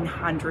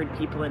 1,400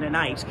 people in a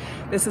night.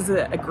 This is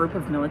a group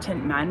of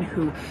militant men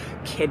who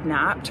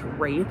kidnapped,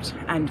 raped,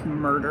 and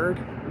murdered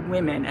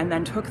women and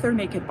then took their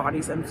naked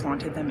bodies and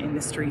flaunted them in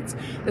the streets.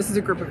 This is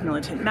a group of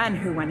militant men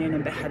who went in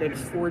and beheaded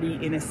 40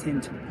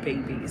 innocent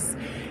babies.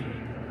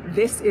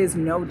 This is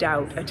no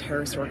doubt a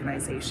terrorist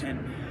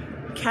organization.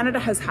 Canada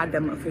has had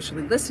them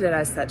officially listed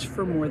as such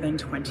for more than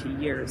 20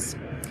 years.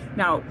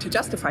 Now, to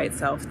justify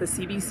itself, the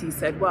CBC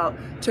said, well,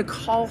 to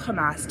call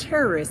Hamas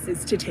terrorists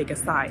is to take a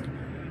side.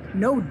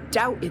 No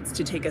doubt it's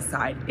to take a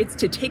side. It's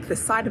to take the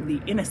side of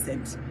the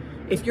innocent.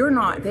 If you're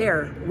not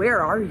there,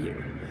 where are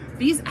you?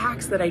 These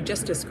acts that I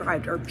just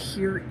described are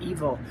pure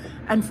evil.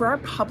 And for our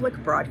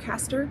public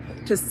broadcaster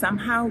to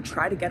somehow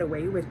try to get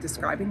away with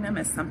describing them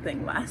as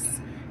something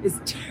less is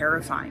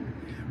terrifying.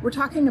 We're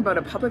talking about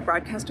a public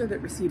broadcaster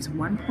that receives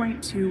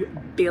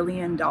 $1.2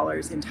 billion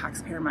in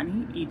taxpayer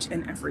money each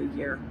and every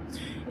year.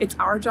 It's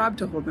our job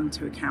to hold them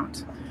to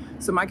account.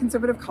 So my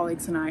Conservative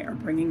colleagues and I are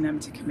bringing them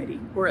to committee,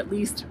 or at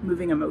least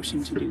moving a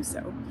motion to do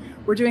so.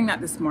 We're doing that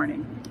this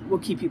morning. We'll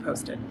keep you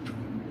posted.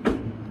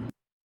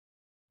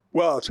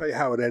 Well, I'll tell you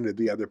how it ended.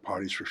 The other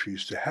parties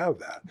refused to have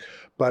that.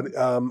 But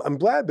I'm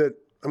glad that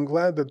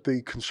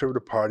the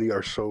Conservative Party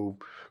are so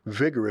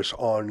vigorous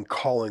on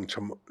calling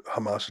to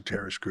Hamas a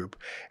terrorist group,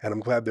 and I'm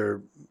glad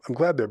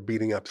they're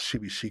beating up the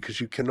CBC, because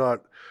you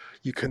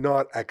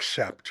cannot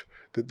accept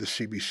that the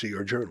CBC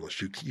are journalists.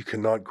 You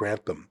cannot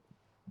grant them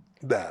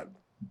that.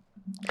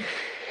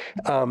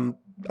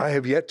 I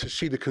have yet to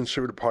see the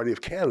Conservative Party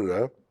of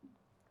Canada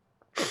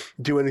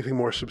do anything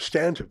more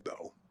substantive,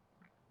 though.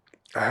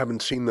 I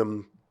haven't seen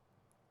them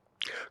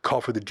call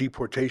for the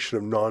deportation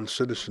of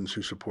non-citizens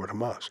who support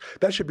Hamas.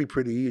 That should be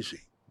pretty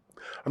easy.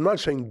 I'm not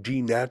saying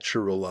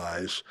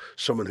denaturalize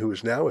someone who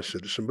is now a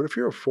citizen, but if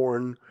you're a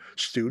foreign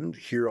student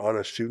here on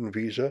a student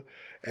visa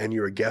and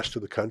you're a guest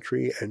of the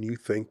country and you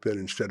think that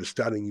instead of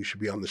studying you should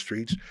be on the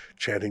streets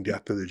chanting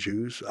death to the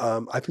Jews,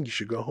 I think you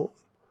should go home.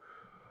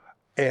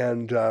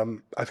 And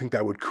I think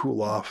that would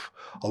cool off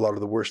a lot of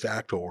the worst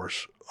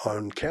actors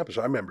on campus.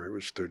 I remember it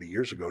was 30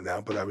 years ago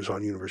now, but I was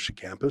on university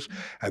campus,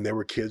 and there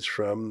were kids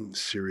from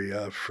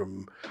Syria,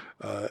 from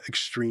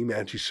extreme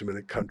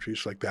anti-Semitic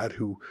countries like that,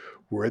 who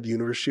were at the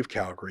University of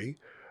Calgary.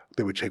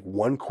 They would take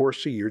one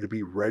course a year to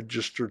be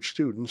registered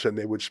students, and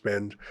they would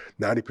spend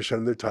 90%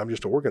 of their time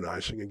just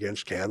organizing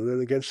against Canada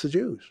and against the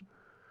Jews.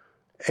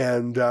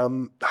 And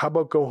how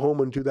about go home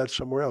and do that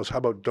somewhere else? How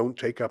about don't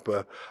take up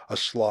a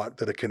slot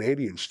that a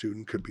Canadian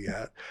student could be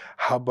at?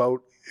 How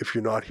about, if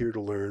you're not here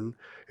to learn,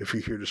 if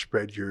you're here to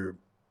spread your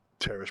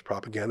terrorist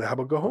propaganda, how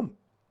about go home?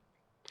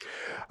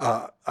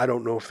 I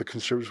don't know if the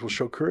Conservatives will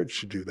show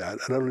courage to do that,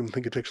 and I don't even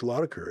think it takes a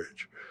lot of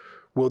courage.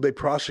 Will they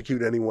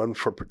prosecute anyone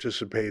for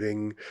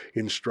participating,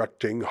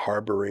 instructing,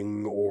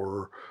 harboring,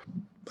 or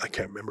I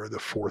can't remember the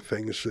 4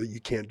 things that you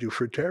can't do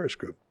for a terrorist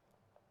group?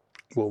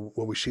 Will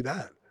we see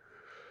that?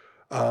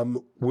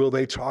 Will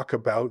they talk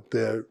about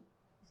the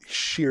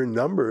sheer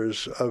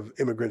numbers of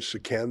immigrants to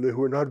Canada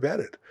who are not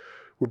vetted?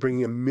 We're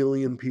bringing 1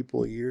 million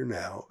people a year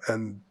now,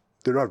 and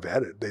they're not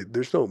vetted.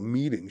 There's no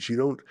meetings. You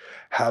don't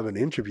have an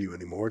interview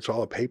anymore. It's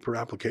all a paper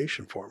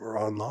application form or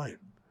online.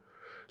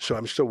 So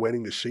I'm still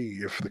waiting to see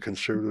if the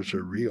Conservatives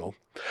are real.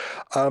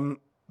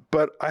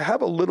 But I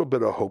have a little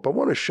bit of hope. I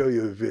want to show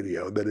you a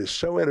video that is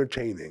so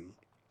entertaining,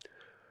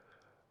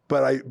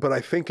 but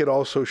I think it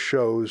also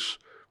shows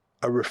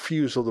a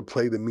refusal to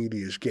play the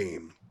media's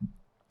game.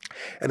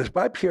 And it's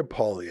by Pierre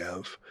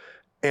Poilievre,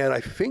 and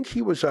I think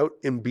he was out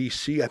in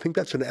BC. I think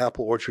that's an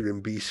apple orchard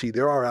in BC.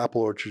 There are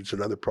apple orchards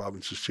in other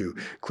provinces too,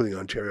 including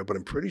Ontario, but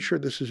I'm pretty sure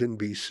this is in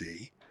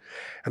BC.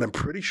 And I'm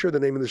pretty sure the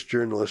name of this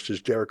journalist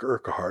is Derek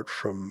Urquhart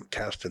from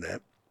Castanet.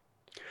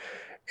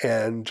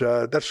 And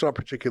that's not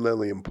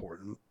particularly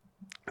important.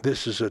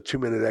 This is a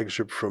 2-minute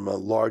excerpt from a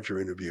larger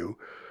interview.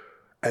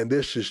 And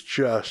this is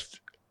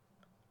just,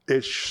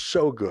 it's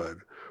so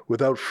good.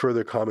 Without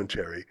further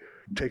commentary,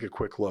 take a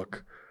quick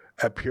look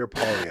at Pierre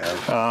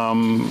Poilievre.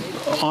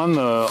 On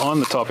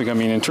the topic, I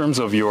mean, in terms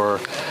of your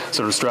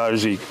sort of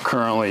strategy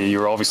currently,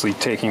 you're obviously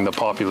taking the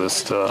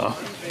populist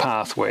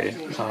pathway.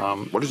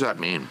 What does that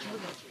mean?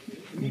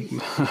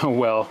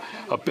 Well,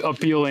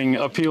 appealing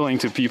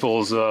to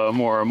people's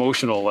more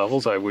emotional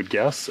levels, I would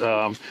guess.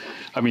 I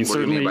mean,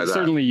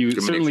 certainly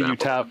you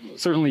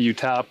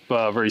tap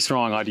very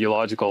strong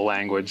ideological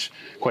language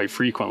quite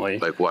frequently.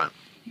 Like what?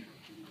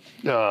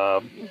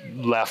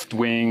 Left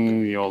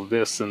wing,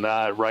 this and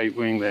that, right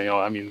wing.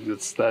 I mean,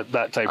 it's that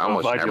type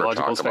of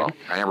ideological spectrum.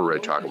 I never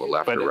really talk about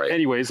left or right.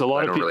 Anyways, I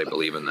don't really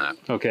believe in that.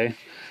 Okay,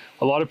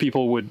 a lot of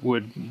people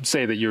would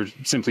say that you're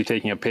simply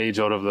taking a page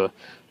out of the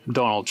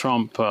Donald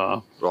Trump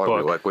book.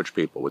 Like which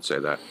people would say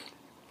that?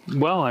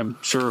 Well, I'm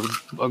sure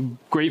a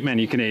great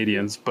many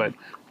Canadians, but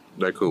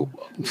like who?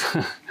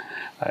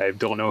 I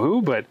don't know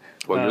who, but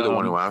well, you're the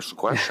one who asked the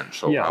question,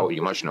 so yeah.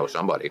 You must know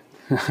somebody.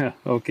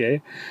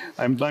 Okay,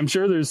 I'm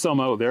sure there's some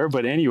out there,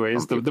 but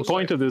anyways, the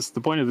point of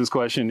this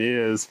question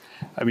is,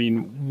 I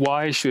mean,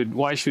 why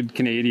should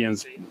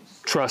Canadians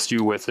trust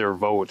you with their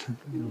vote,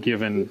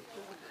 given,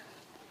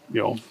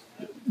 you know,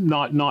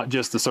 not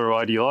just the sort of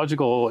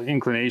ideological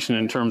inclination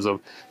in terms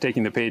of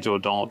taking the page out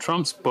of Donald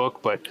Trump's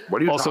book, but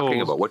what are you also,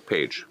 talking about? What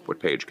page? What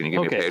page? Can you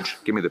give me a page?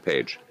 Give me the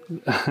page.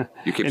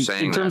 You keep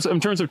saying in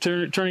terms of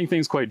turning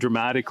things quite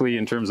dramatically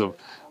in terms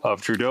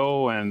of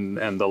Trudeau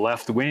and the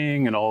left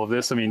wing and all of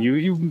this. I mean,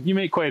 you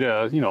make quite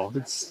a, you know,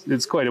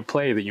 it's quite a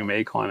play that you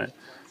make on it.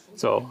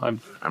 So I'm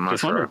not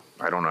just sure.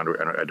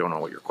 Wondering. I don't know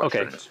what your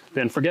question is.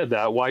 Then forget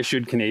that. Why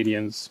should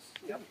Canadians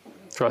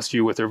trust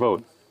you with their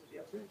vote?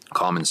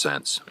 Common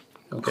sense.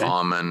 Okay.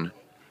 Common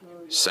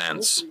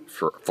sense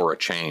for a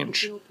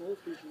change.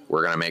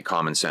 We're going to make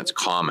common sense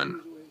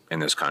common in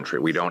this country.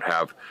 We don't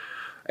have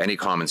any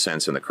common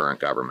sense in the current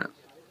government.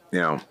 You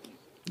know,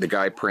 the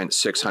guy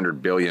prints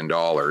 $600 billion,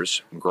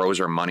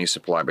 grows our money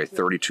supply by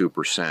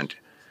 32%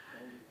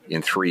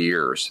 in 3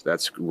 years.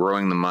 That's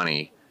growing the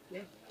money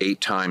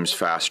 8 times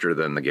faster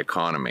than the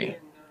economy.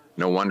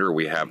 No wonder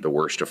we have the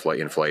worst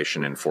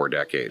inflation in 4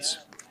 decades.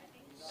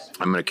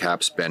 I'm going to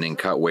cap spending,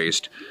 cut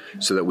waste,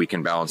 so that we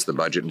can balance the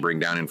budget and bring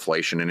down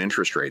inflation and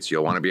interest rates.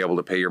 You'll want to be able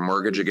to pay your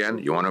mortgage again?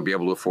 You want to be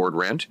able to afford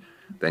rent?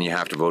 Then you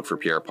have to vote for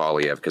Pierre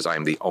Poilievre, because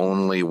I'm the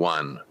only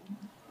one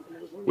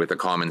with a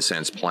common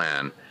sense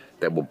plan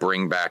that will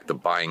bring back the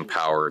buying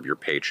power of your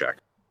paycheck.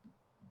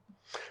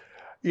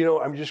 You know,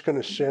 I'm just going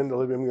to send,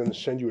 Olivia, I'm going to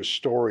send you a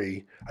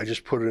story. I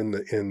just put it in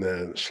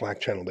the Slack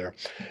channel there.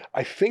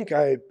 I think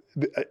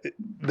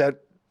that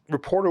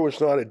reporter was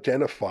not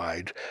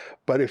identified,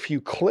 but if you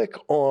click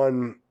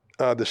on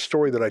the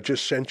story that I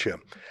just sent you,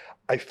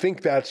 I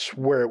think that's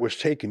where it was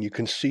taken. You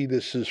can see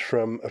this is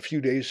from a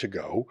few days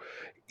ago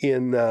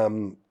in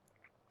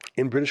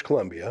British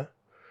Columbia,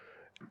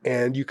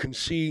 and you can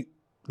see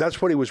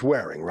that's what he was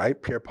wearing,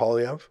 right, Pierre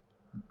Poilievre?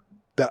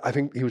 I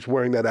think he was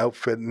wearing that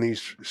outfit, and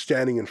he's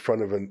standing in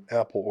front of an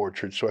apple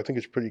orchard. So I think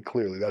it's pretty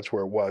clearly that's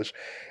where it was.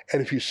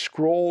 And if you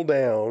scroll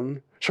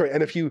down,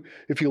 and if you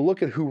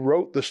look at who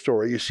wrote the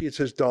story, you see it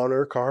says Don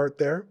Urquhart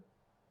there.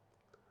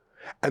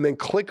 And then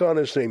click on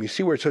his name. You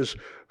see where it says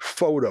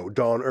photo,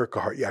 Don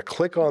Urquhart. Yeah,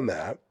 click on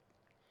that.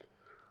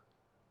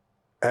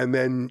 And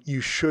then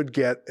you should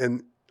get,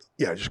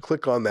 just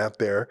click on that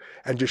there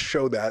and just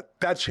show that.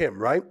 That's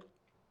him, right?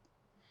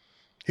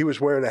 He was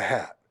wearing a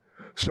hat.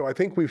 So I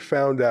think we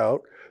found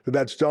out that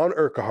that's Don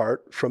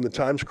Urquhart from the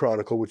Times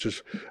Chronicle, which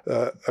is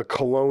a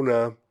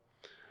Kelowna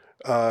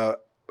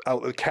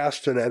outlet.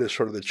 Castanet is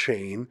sort of the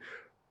chain.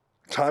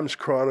 Times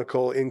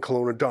Chronicle in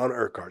Kelowna, Don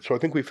Urquhart. So I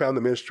think we found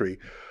the mystery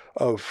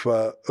of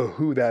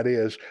who that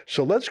is.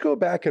 So let's go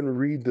back and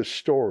read the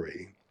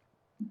story.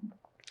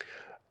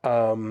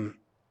 Because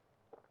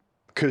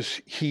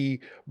he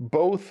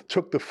both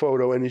took the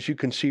photo, and as you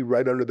can see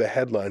right under the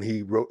headline,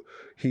 he's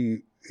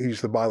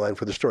the byline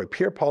for the story.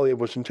 Pierre Poilievre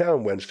was in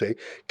town Wednesday,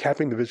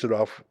 capping the visit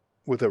off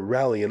with a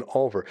rally in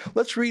Oliver.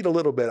 Let's read a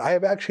little bit. I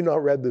have actually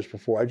not read this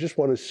before. I just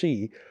want to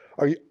see.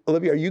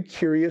 Olivia, are you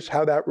curious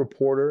how that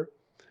reporter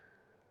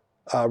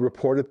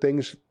reported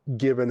things,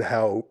 given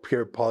how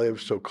Pierre Poilievre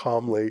so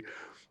calmly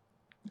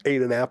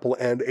ate an apple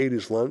and ate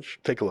his lunch?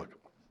 Take a look.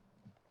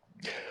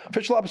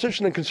 Official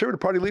opposition and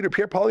Conservative Party leader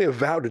Pierre Poilievre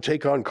vowed to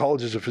take on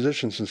colleges of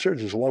physicians and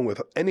surgeons along with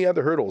any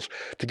other hurdles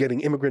to getting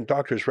immigrant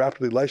doctors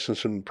rapidly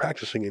licensed and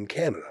practicing in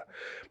Canada.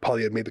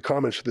 Poilievre made the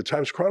comments to the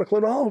Times Chronicle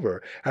in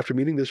Oliver after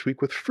meeting this week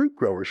with fruit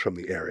growers from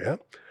the area.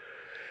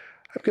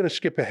 I'm going to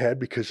skip ahead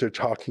because they're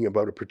talking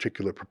about a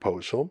particular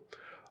proposal.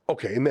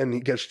 Okay, and then he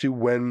gets to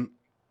when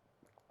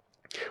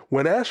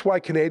asked why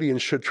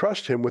Canadians should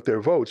trust him with their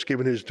votes,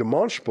 given his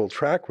demonstrable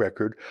track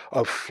record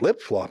of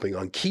flip-flopping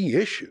on key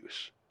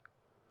issues.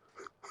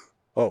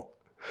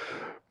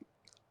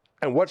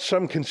 And what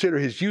some consider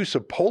his use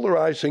of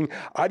polarizing,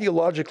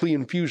 ideologically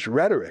infused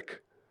rhetoric,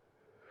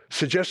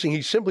 suggesting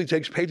he simply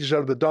takes pages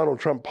out of the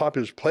Donald Trump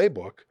populist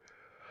playbook,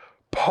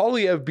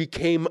 Poilievre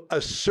became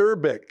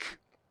acerbic.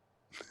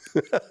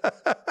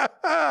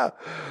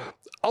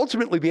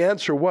 Ultimately, the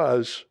answer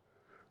was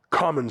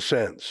common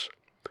sense.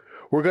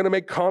 We're going to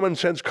make common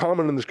sense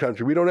common in this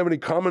country. We don't have any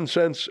common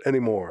sense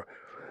anymore.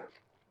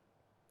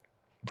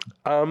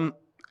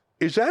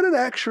 Is that an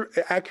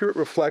accurate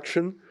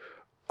reflection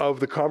of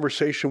the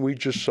conversation we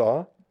just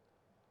saw?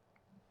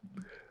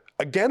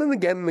 Again and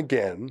again and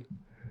again,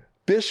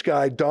 this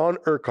guy, Don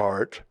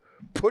Urquhart,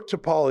 put to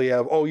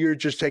Poilievre, oh, you're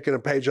just taking a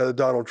page out of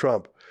Donald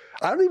Trump.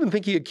 I don't even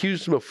think he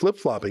accused him of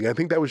flip-flopping. I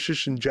think that was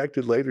just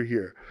injected later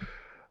here.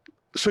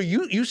 So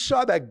you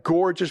saw that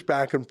gorgeous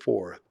back and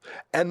forth.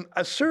 And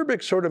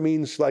acerbic sort of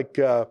means like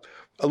a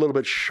little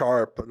bit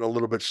sharp and a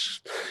little bit,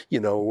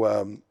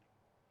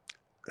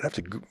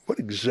 what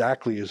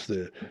exactly is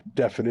the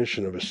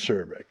definition of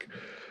acerbic?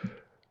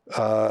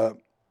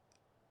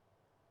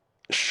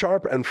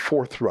 Sharp and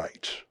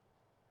forthright,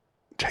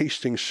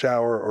 tasting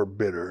sour or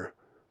bitter.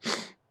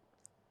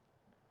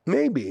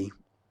 Maybe,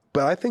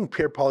 but I think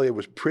Pierre Poilievre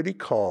was pretty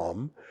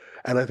calm,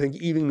 and I think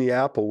eating the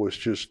apple was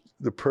just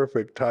the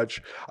perfect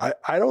touch.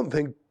 I don't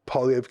think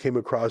Poilievre came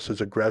across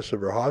as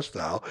aggressive or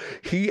hostile.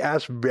 He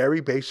asked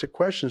very basic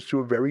questions to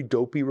a very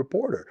dopey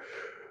reporter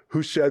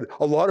who said,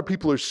 a lot of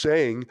people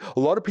say, and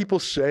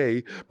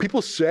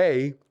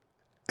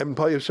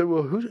Poilievre said,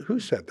 well, who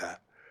said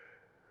that?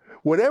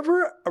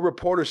 Whenever a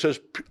reporter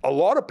says, a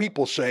lot of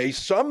people say,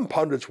 some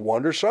pundits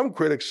wonder, some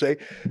critics say,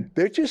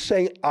 they're just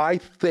saying, I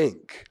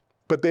think,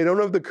 but they don't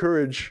have the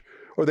courage,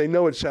 or they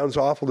know it sounds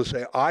awful to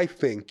say, I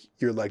think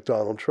you're like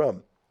Donald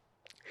Trump.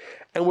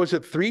 And was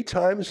it 3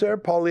 times there?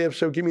 Poilievre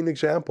said, give me an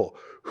example.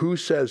 Who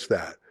says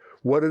that?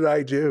 What did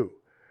I do?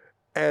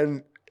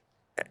 And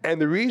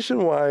the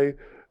reason why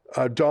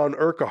Don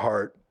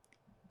Urquhart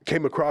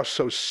came across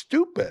so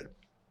stupid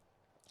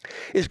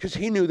is because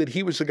he knew that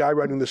he was the guy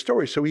writing the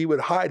story, so he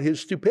would hide his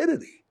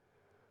stupidity.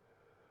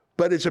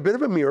 But it's a bit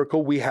of a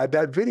miracle we had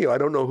that video. I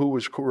don't know who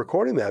was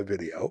recording that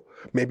video.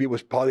 Maybe it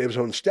was Poilievre's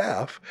own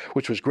staff,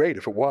 which was great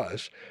if it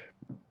was,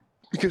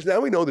 because now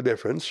we know the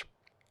difference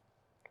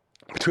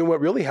between what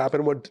really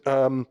happened and what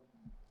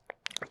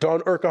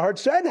Don Urquhart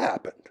said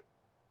happened.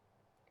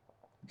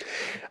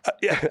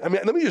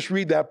 Let me just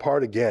read that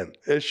part again.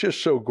 It's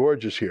just so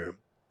gorgeous here.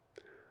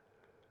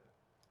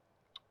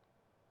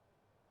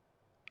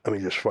 Let me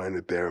just find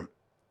it there.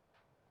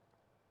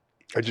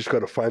 I just got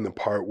to find the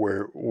part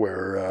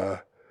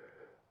where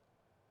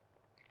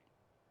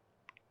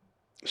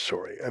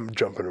sorry, I'm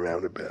jumping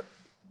around a bit.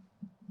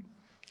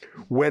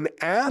 When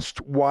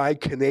asked why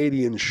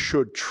Canadians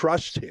should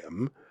trust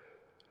him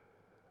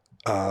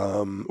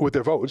with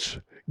their votes,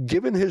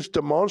 given his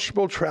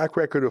demonstrable track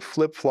record of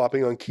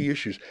flip-flopping on key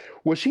issues,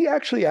 was he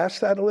actually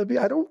asked that,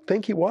 Olivia? I don't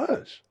think he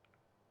was.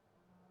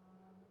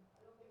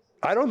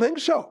 I don't think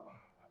so.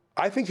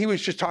 I think he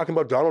was just talking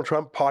about Donald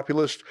Trump,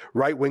 populist,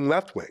 right-wing,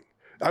 left-wing.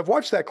 I've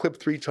watched that clip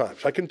 3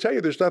 times. I can tell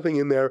you there's nothing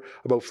in there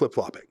about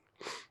flip-flopping.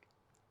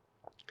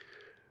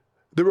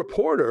 The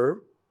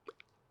reporter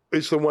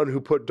is the one who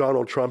put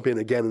Donald Trump in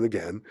again and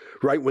again,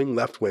 right-wing,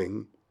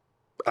 left-wing,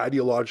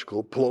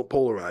 ideological,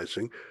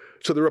 polarizing.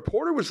 So the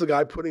reporter was the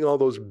guy putting all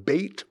those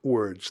bait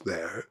words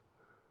there.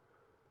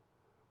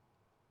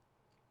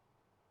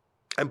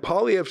 And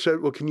Poilievre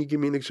said, well, can you give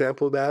me an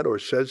example of that? Or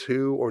says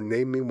who? Or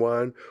name me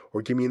one?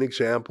 Or give me an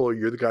example? Or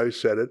you're the guy who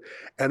said it.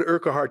 And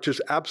Urquhart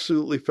just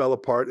absolutely fell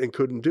apart and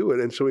couldn't do it.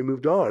 And so he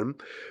moved on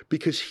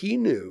because he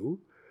knew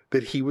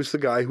that he was the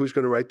guy who was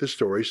going to write the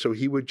story. So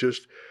he would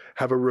just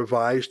have a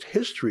revised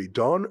history.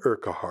 Don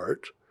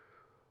Urquhart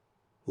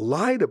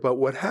lied about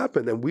what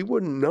happened, and we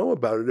wouldn't know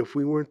about it if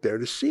we weren't there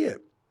to see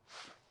it.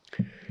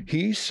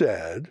 He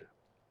said,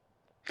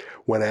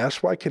 when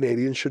asked why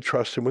Canadians should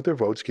trust him with their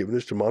votes, given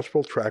his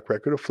demonstrable track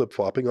record of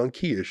flip-flopping on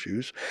key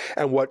issues,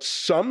 and what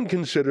some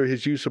consider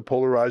his use of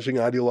polarizing,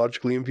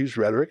 ideologically infused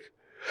rhetoric,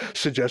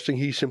 suggesting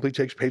he simply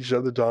takes pages out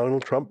of the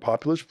Donald Trump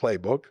populist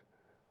playbook,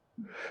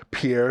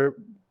 Pierre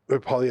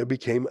Poilievre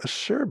became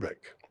acerbic.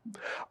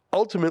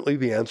 Ultimately,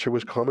 the answer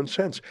was common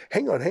sense.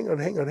 Hang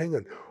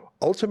on.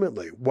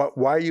 Ultimately,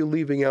 why are you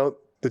leaving out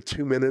the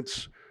 2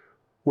 minutes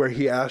where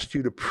he asked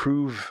you to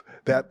prove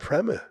that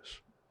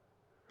premise?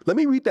 Let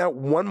me read that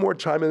one more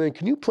time, and then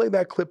can you play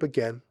that clip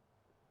again?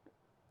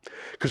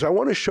 Because I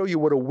want to show you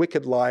what a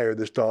wicked liar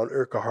this Don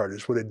Urquhart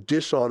is, what a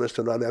dishonest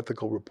and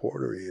unethical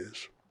reporter he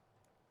is.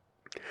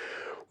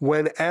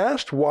 When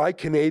asked why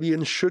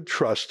Canadians should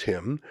trust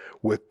him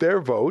with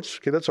their votes,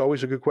 okay, that's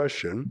always a good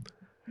question,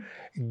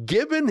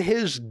 given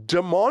his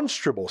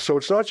demonstrable, so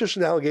it's not just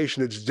an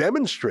allegation, it's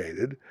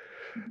demonstrated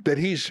that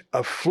he's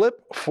a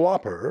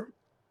flip-flopper,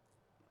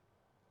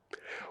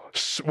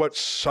 what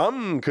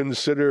some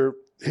consider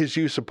his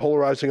use of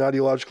polarizing,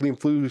 ideologically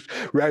infused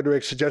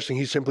rhetoric, suggesting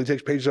he simply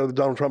takes pages out of the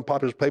Donald Trump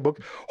populist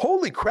playbook.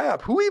 Holy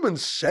crap, who even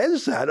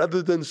says that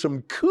other than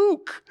some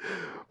kook?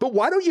 But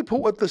why don't you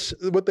put what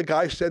the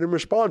guy said in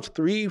response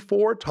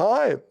 3-4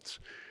 times?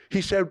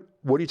 He said,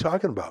 what are you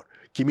talking about?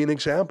 Give me an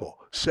example.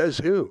 Says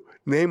who?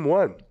 Name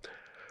one.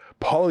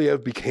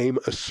 Poilievre became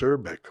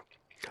acerbic.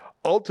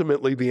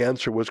 Ultimately, the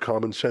answer was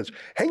common sense.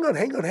 Hang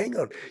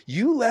on.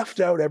 You left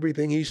out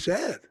everything he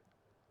said.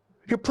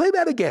 Here, play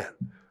that again.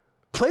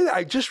 Play that.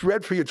 I just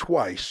read for you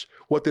twice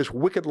what this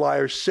wicked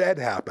liar said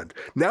happened.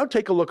 Now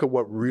take a look at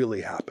what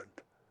really happened.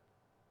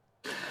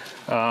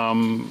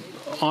 On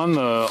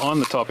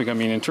the topic, I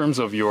mean, in terms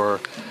of your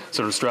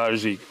sort of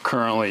strategy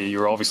currently,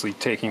 you're obviously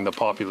taking the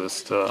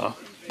populist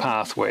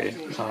pathway.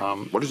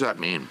 What does that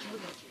mean?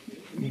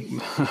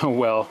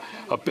 Well,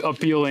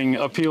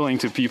 appealing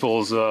to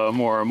people's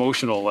more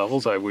emotional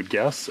levels, I would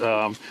guess.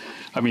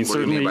 I mean,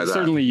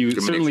 certainly you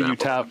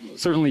tap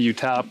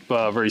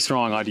very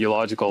strong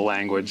ideological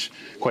language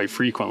quite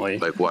frequently.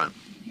 Like what?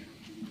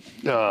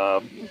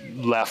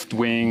 Left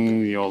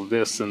wing,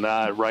 this and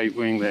that, right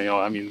wing.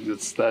 I mean,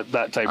 it's that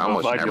type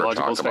of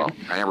ideological spectrum.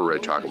 I never really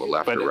talk about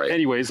left or right. But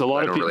anyways, I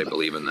don't really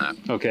believe in that.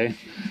 Okay.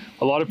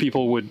 A lot of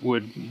people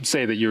would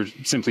say that you're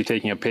simply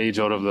taking a page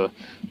out of the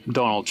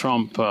Donald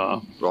Trump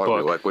book.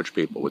 Like which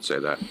people would say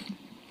that?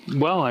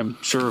 Well,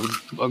 I'm sure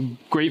a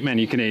great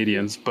many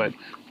Canadians, but...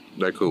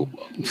 Like who?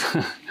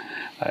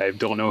 I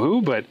don't know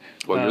who, but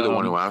well, you're the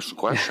one who asked the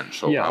question,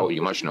 so yeah.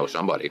 You must know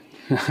somebody.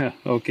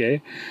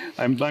 Okay,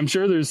 I'm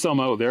sure there's some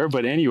out there,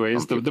 but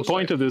anyways, the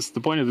point of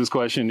this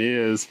question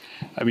is,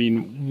 I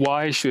mean,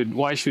 why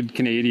should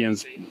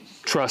Canadians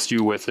trust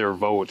you with their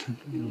vote,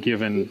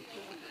 given,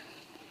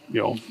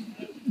 you know,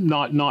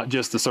 not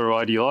just the sort of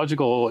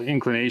ideological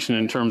inclination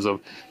in terms of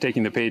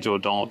taking the page out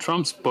of Donald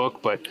Trump's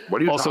book, but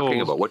what are you also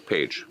talking about? What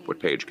page? What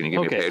page? Can you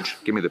give me a page?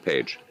 Give me the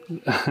page.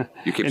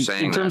 You keep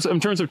saying in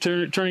terms of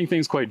turning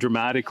things quite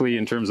dramatically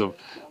in terms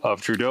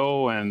of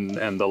Trudeau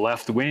and the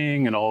left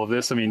wing and all of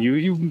this. I mean,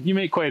 you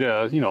make quite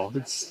a, you know,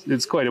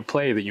 it's quite a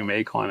play that you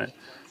make on it.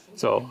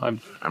 So I'm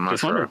not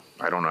just sure. wondering.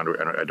 I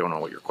don't know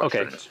what your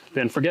question is.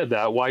 Then forget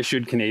that. Why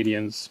should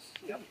Canadians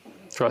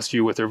trust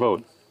you with their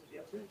vote?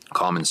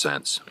 Common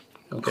sense.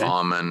 Okay.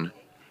 Common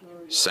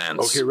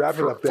sense. Okay, wrap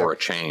it up there. For a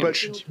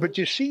change. But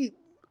you see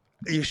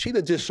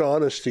the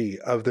dishonesty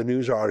of the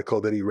news article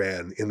that he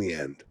ran in the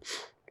end.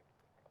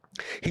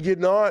 He did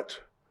not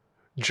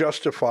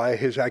justify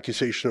his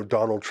accusation of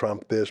Donald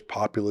Trump this,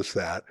 populist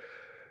that.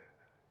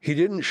 He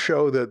didn't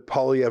show that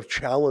Poilievre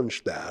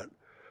challenged that,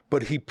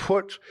 but he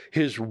put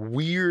his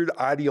weird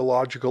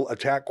ideological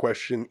attack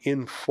question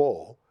in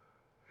full,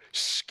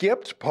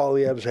 skipped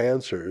Poilievre's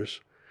answers,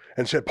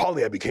 and said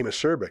Poilievre became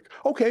acerbic.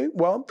 Okay,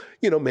 well,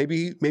 you know,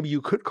 maybe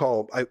you could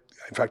call, I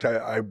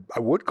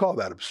would call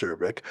that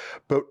acerbic,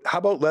 but how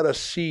about let us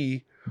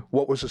see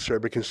what was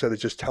acerbic instead of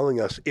just telling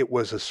us it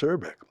was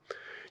acerbic?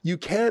 You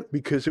can't,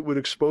 because it would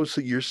expose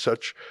that you're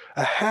such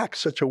a hack,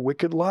 such a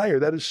wicked liar.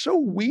 That is so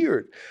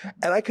weird.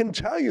 And I can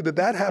tell you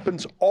that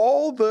happens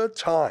all the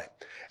time.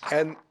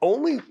 And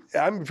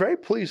I'm very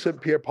pleased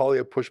that Pierre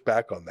Poilievre pushed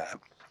back on that.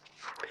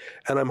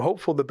 And I'm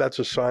hopeful that that's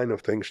a sign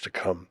of things to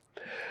come.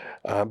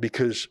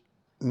 Because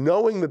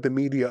knowing that the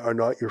media are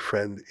not your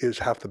friend is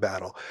half the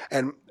battle.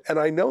 And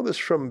I know this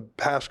from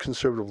past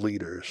Conservative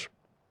leaders.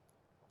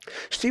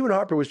 Stephen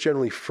Harper was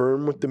generally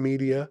firm with the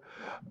media.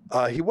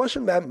 He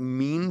wasn't that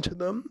mean to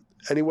them,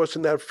 and he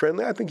wasn't that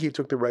friendly. I think he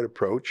took the right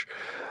approach.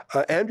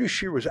 Andrew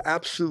Scheer was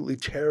absolutely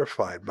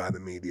terrified by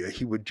the media.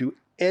 He would do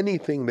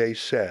anything they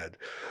said.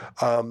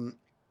 And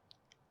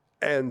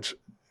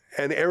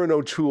Aaron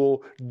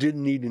O'Toole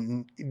didn't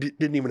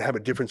even have a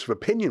difference of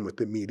opinion with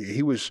the media.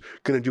 He was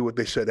going to do what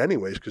they said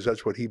anyways, because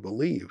that's what he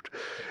believed.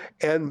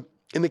 And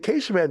in the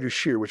case of Andrew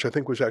Scheer, which I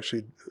think was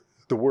actually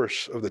the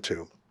worst of the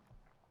two,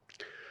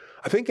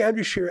 I think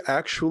Andrew Scheer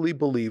actually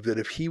believed that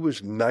if he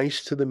was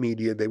nice to the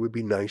media, they would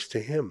be nice to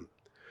him.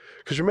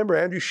 Because remember,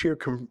 Andrew Scheer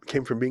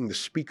came from being the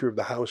Speaker of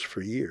the House for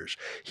years.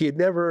 He had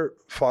never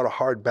fought a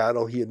hard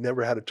battle. He had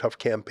never had a tough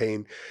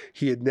campaign.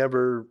 He had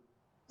never,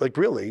 like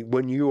really,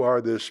 when you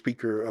are the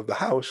Speaker of the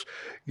House,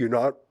 you're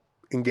not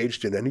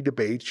engaged in any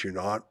debates. You're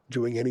not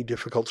doing any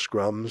difficult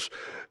scrums.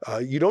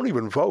 You don't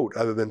even vote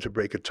other than to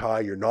break a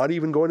tie. You're not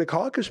even going to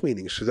caucus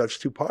meetings because that's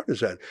too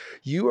partisan.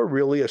 You are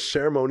really a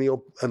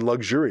ceremonial and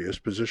luxurious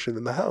position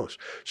in the House.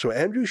 So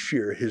Andrew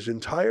Scheer, his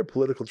entire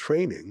political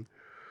training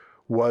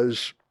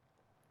was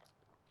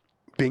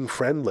being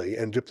friendly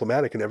and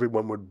diplomatic, and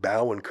everyone would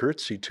bow and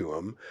curtsy to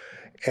him.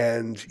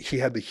 And he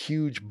had the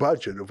huge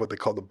budget of what they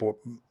call the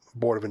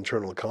Board of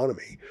Internal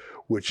Economy,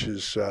 which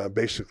is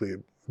basically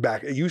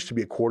back. It used to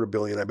be $250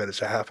 million. I bet it's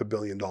 $500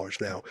 million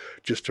now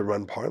just to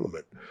run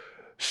Parliament.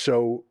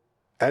 So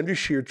Andrew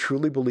Scheer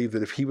truly believed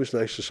that if he was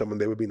nice to someone,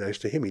 they would be nice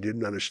to him. He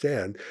didn't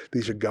understand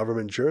these are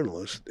government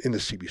journalists, in the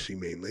CBC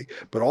mainly,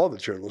 but all the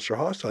journalists are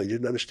hostile. He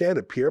didn't understand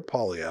it. Pierre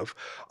Poilievre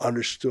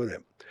understood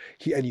him.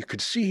 And you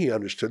could see he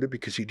understood it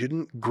because he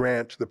didn't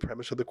grant the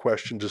premise of the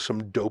question to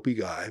some dopey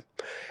guy.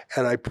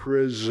 And I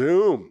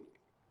presume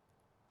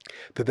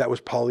that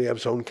was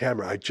Poilievre's own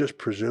camera. I just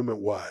presume it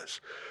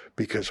was,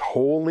 because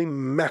holy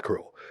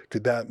mackerel,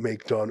 did that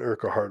make Don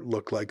Urquhart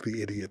look like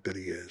the idiot that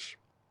he is.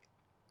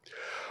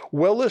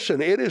 Well,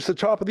 listen, it is the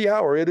top of the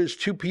hour. It is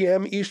 2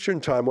 p.m.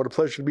 Eastern Time. What a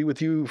pleasure to be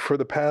with you for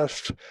the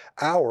past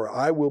hour.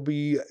 I will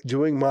be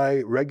doing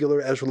my regular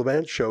Ezra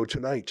Levant show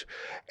tonight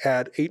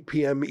at 8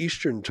 p.m.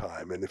 Eastern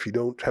Time. And if you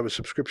don't have a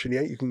subscription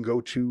yet, you can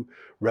go to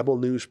Rebel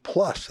News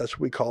Plus. That's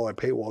what we call our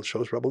paywall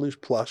shows,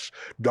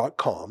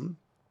 rebelnewsplus.com.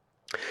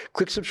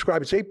 Click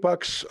subscribe. It's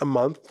 $8 a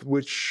month,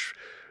 which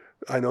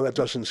I know that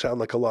doesn't sound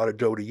like a lot of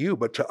dough to you,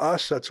 but to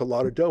us, that's a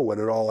lot of dough when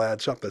it all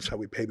adds up. That's how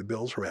we pay the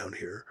bills around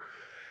here.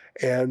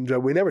 And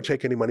we never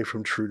take any money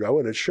from Trudeau,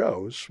 and it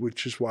shows,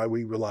 which is why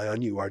we rely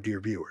on you, our dear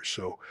viewers.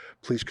 So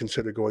please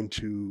consider going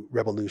to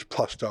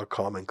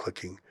rebelnewsplus.com and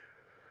clicking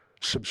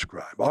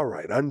subscribe. All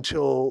right,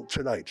 until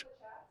tonight.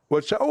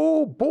 What's that?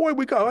 Oh, boy,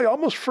 I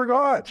almost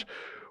forgot.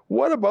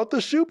 What about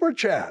the Super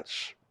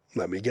Chats?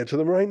 Let me get to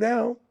them right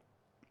now.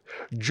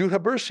 Jude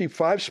Habersi,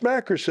 5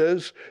 Smacker,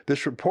 says,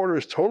 this reporter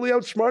is totally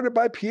outsmarted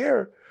by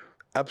Pierre.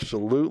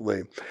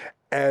 Absolutely.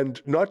 And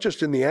not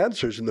just in the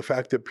answers, in the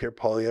fact that Pierre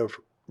Poilievre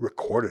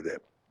recorded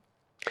it.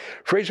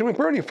 Fraser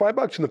McBurney,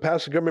 $5 in the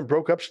past. The government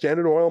broke up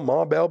Standard Oil,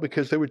 Ma Bell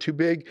because they were too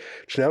big.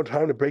 It's now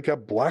time to break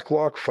up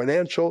Blacklock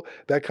Financial.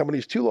 That company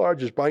is too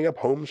large, is buying up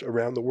homes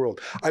around the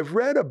world. I've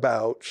read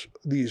about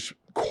these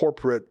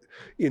corporate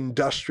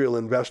industrial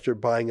investor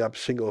buying up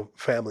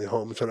single-family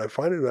homes, and I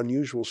find it an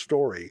unusual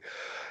story.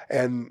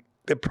 And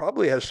it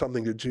probably has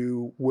something to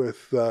do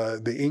with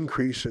the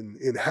increase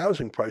in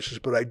housing prices,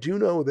 but I do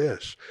know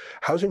this.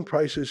 Housing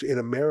prices in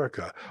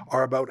America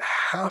are about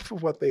half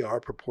of what they are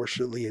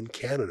proportionately in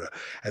Canada,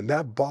 and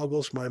that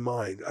boggles my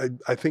mind.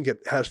 I think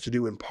it has to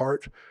do in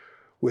part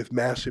with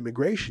mass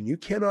immigration. You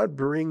cannot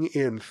bring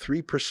in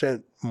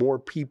 3% more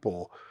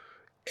people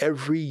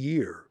every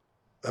year,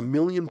 1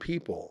 million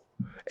people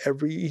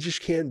you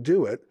just can't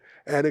do it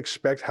and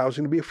expect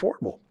housing to be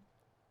affordable.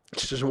 It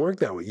just doesn't work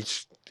that way.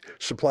 It's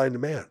supply and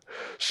demand.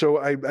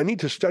 So I need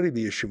to study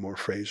the issue more,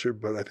 Fraser,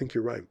 but I think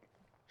you're right.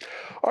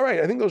 All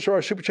right, I think those are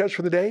our Super Chats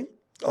for the day.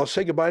 I'll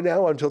say goodbye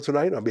now until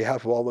tonight on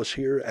behalf of all of us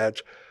here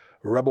at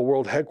Rebel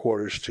World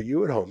Headquarters to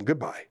you at home.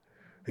 Goodbye,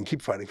 and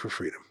keep fighting for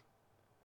freedom.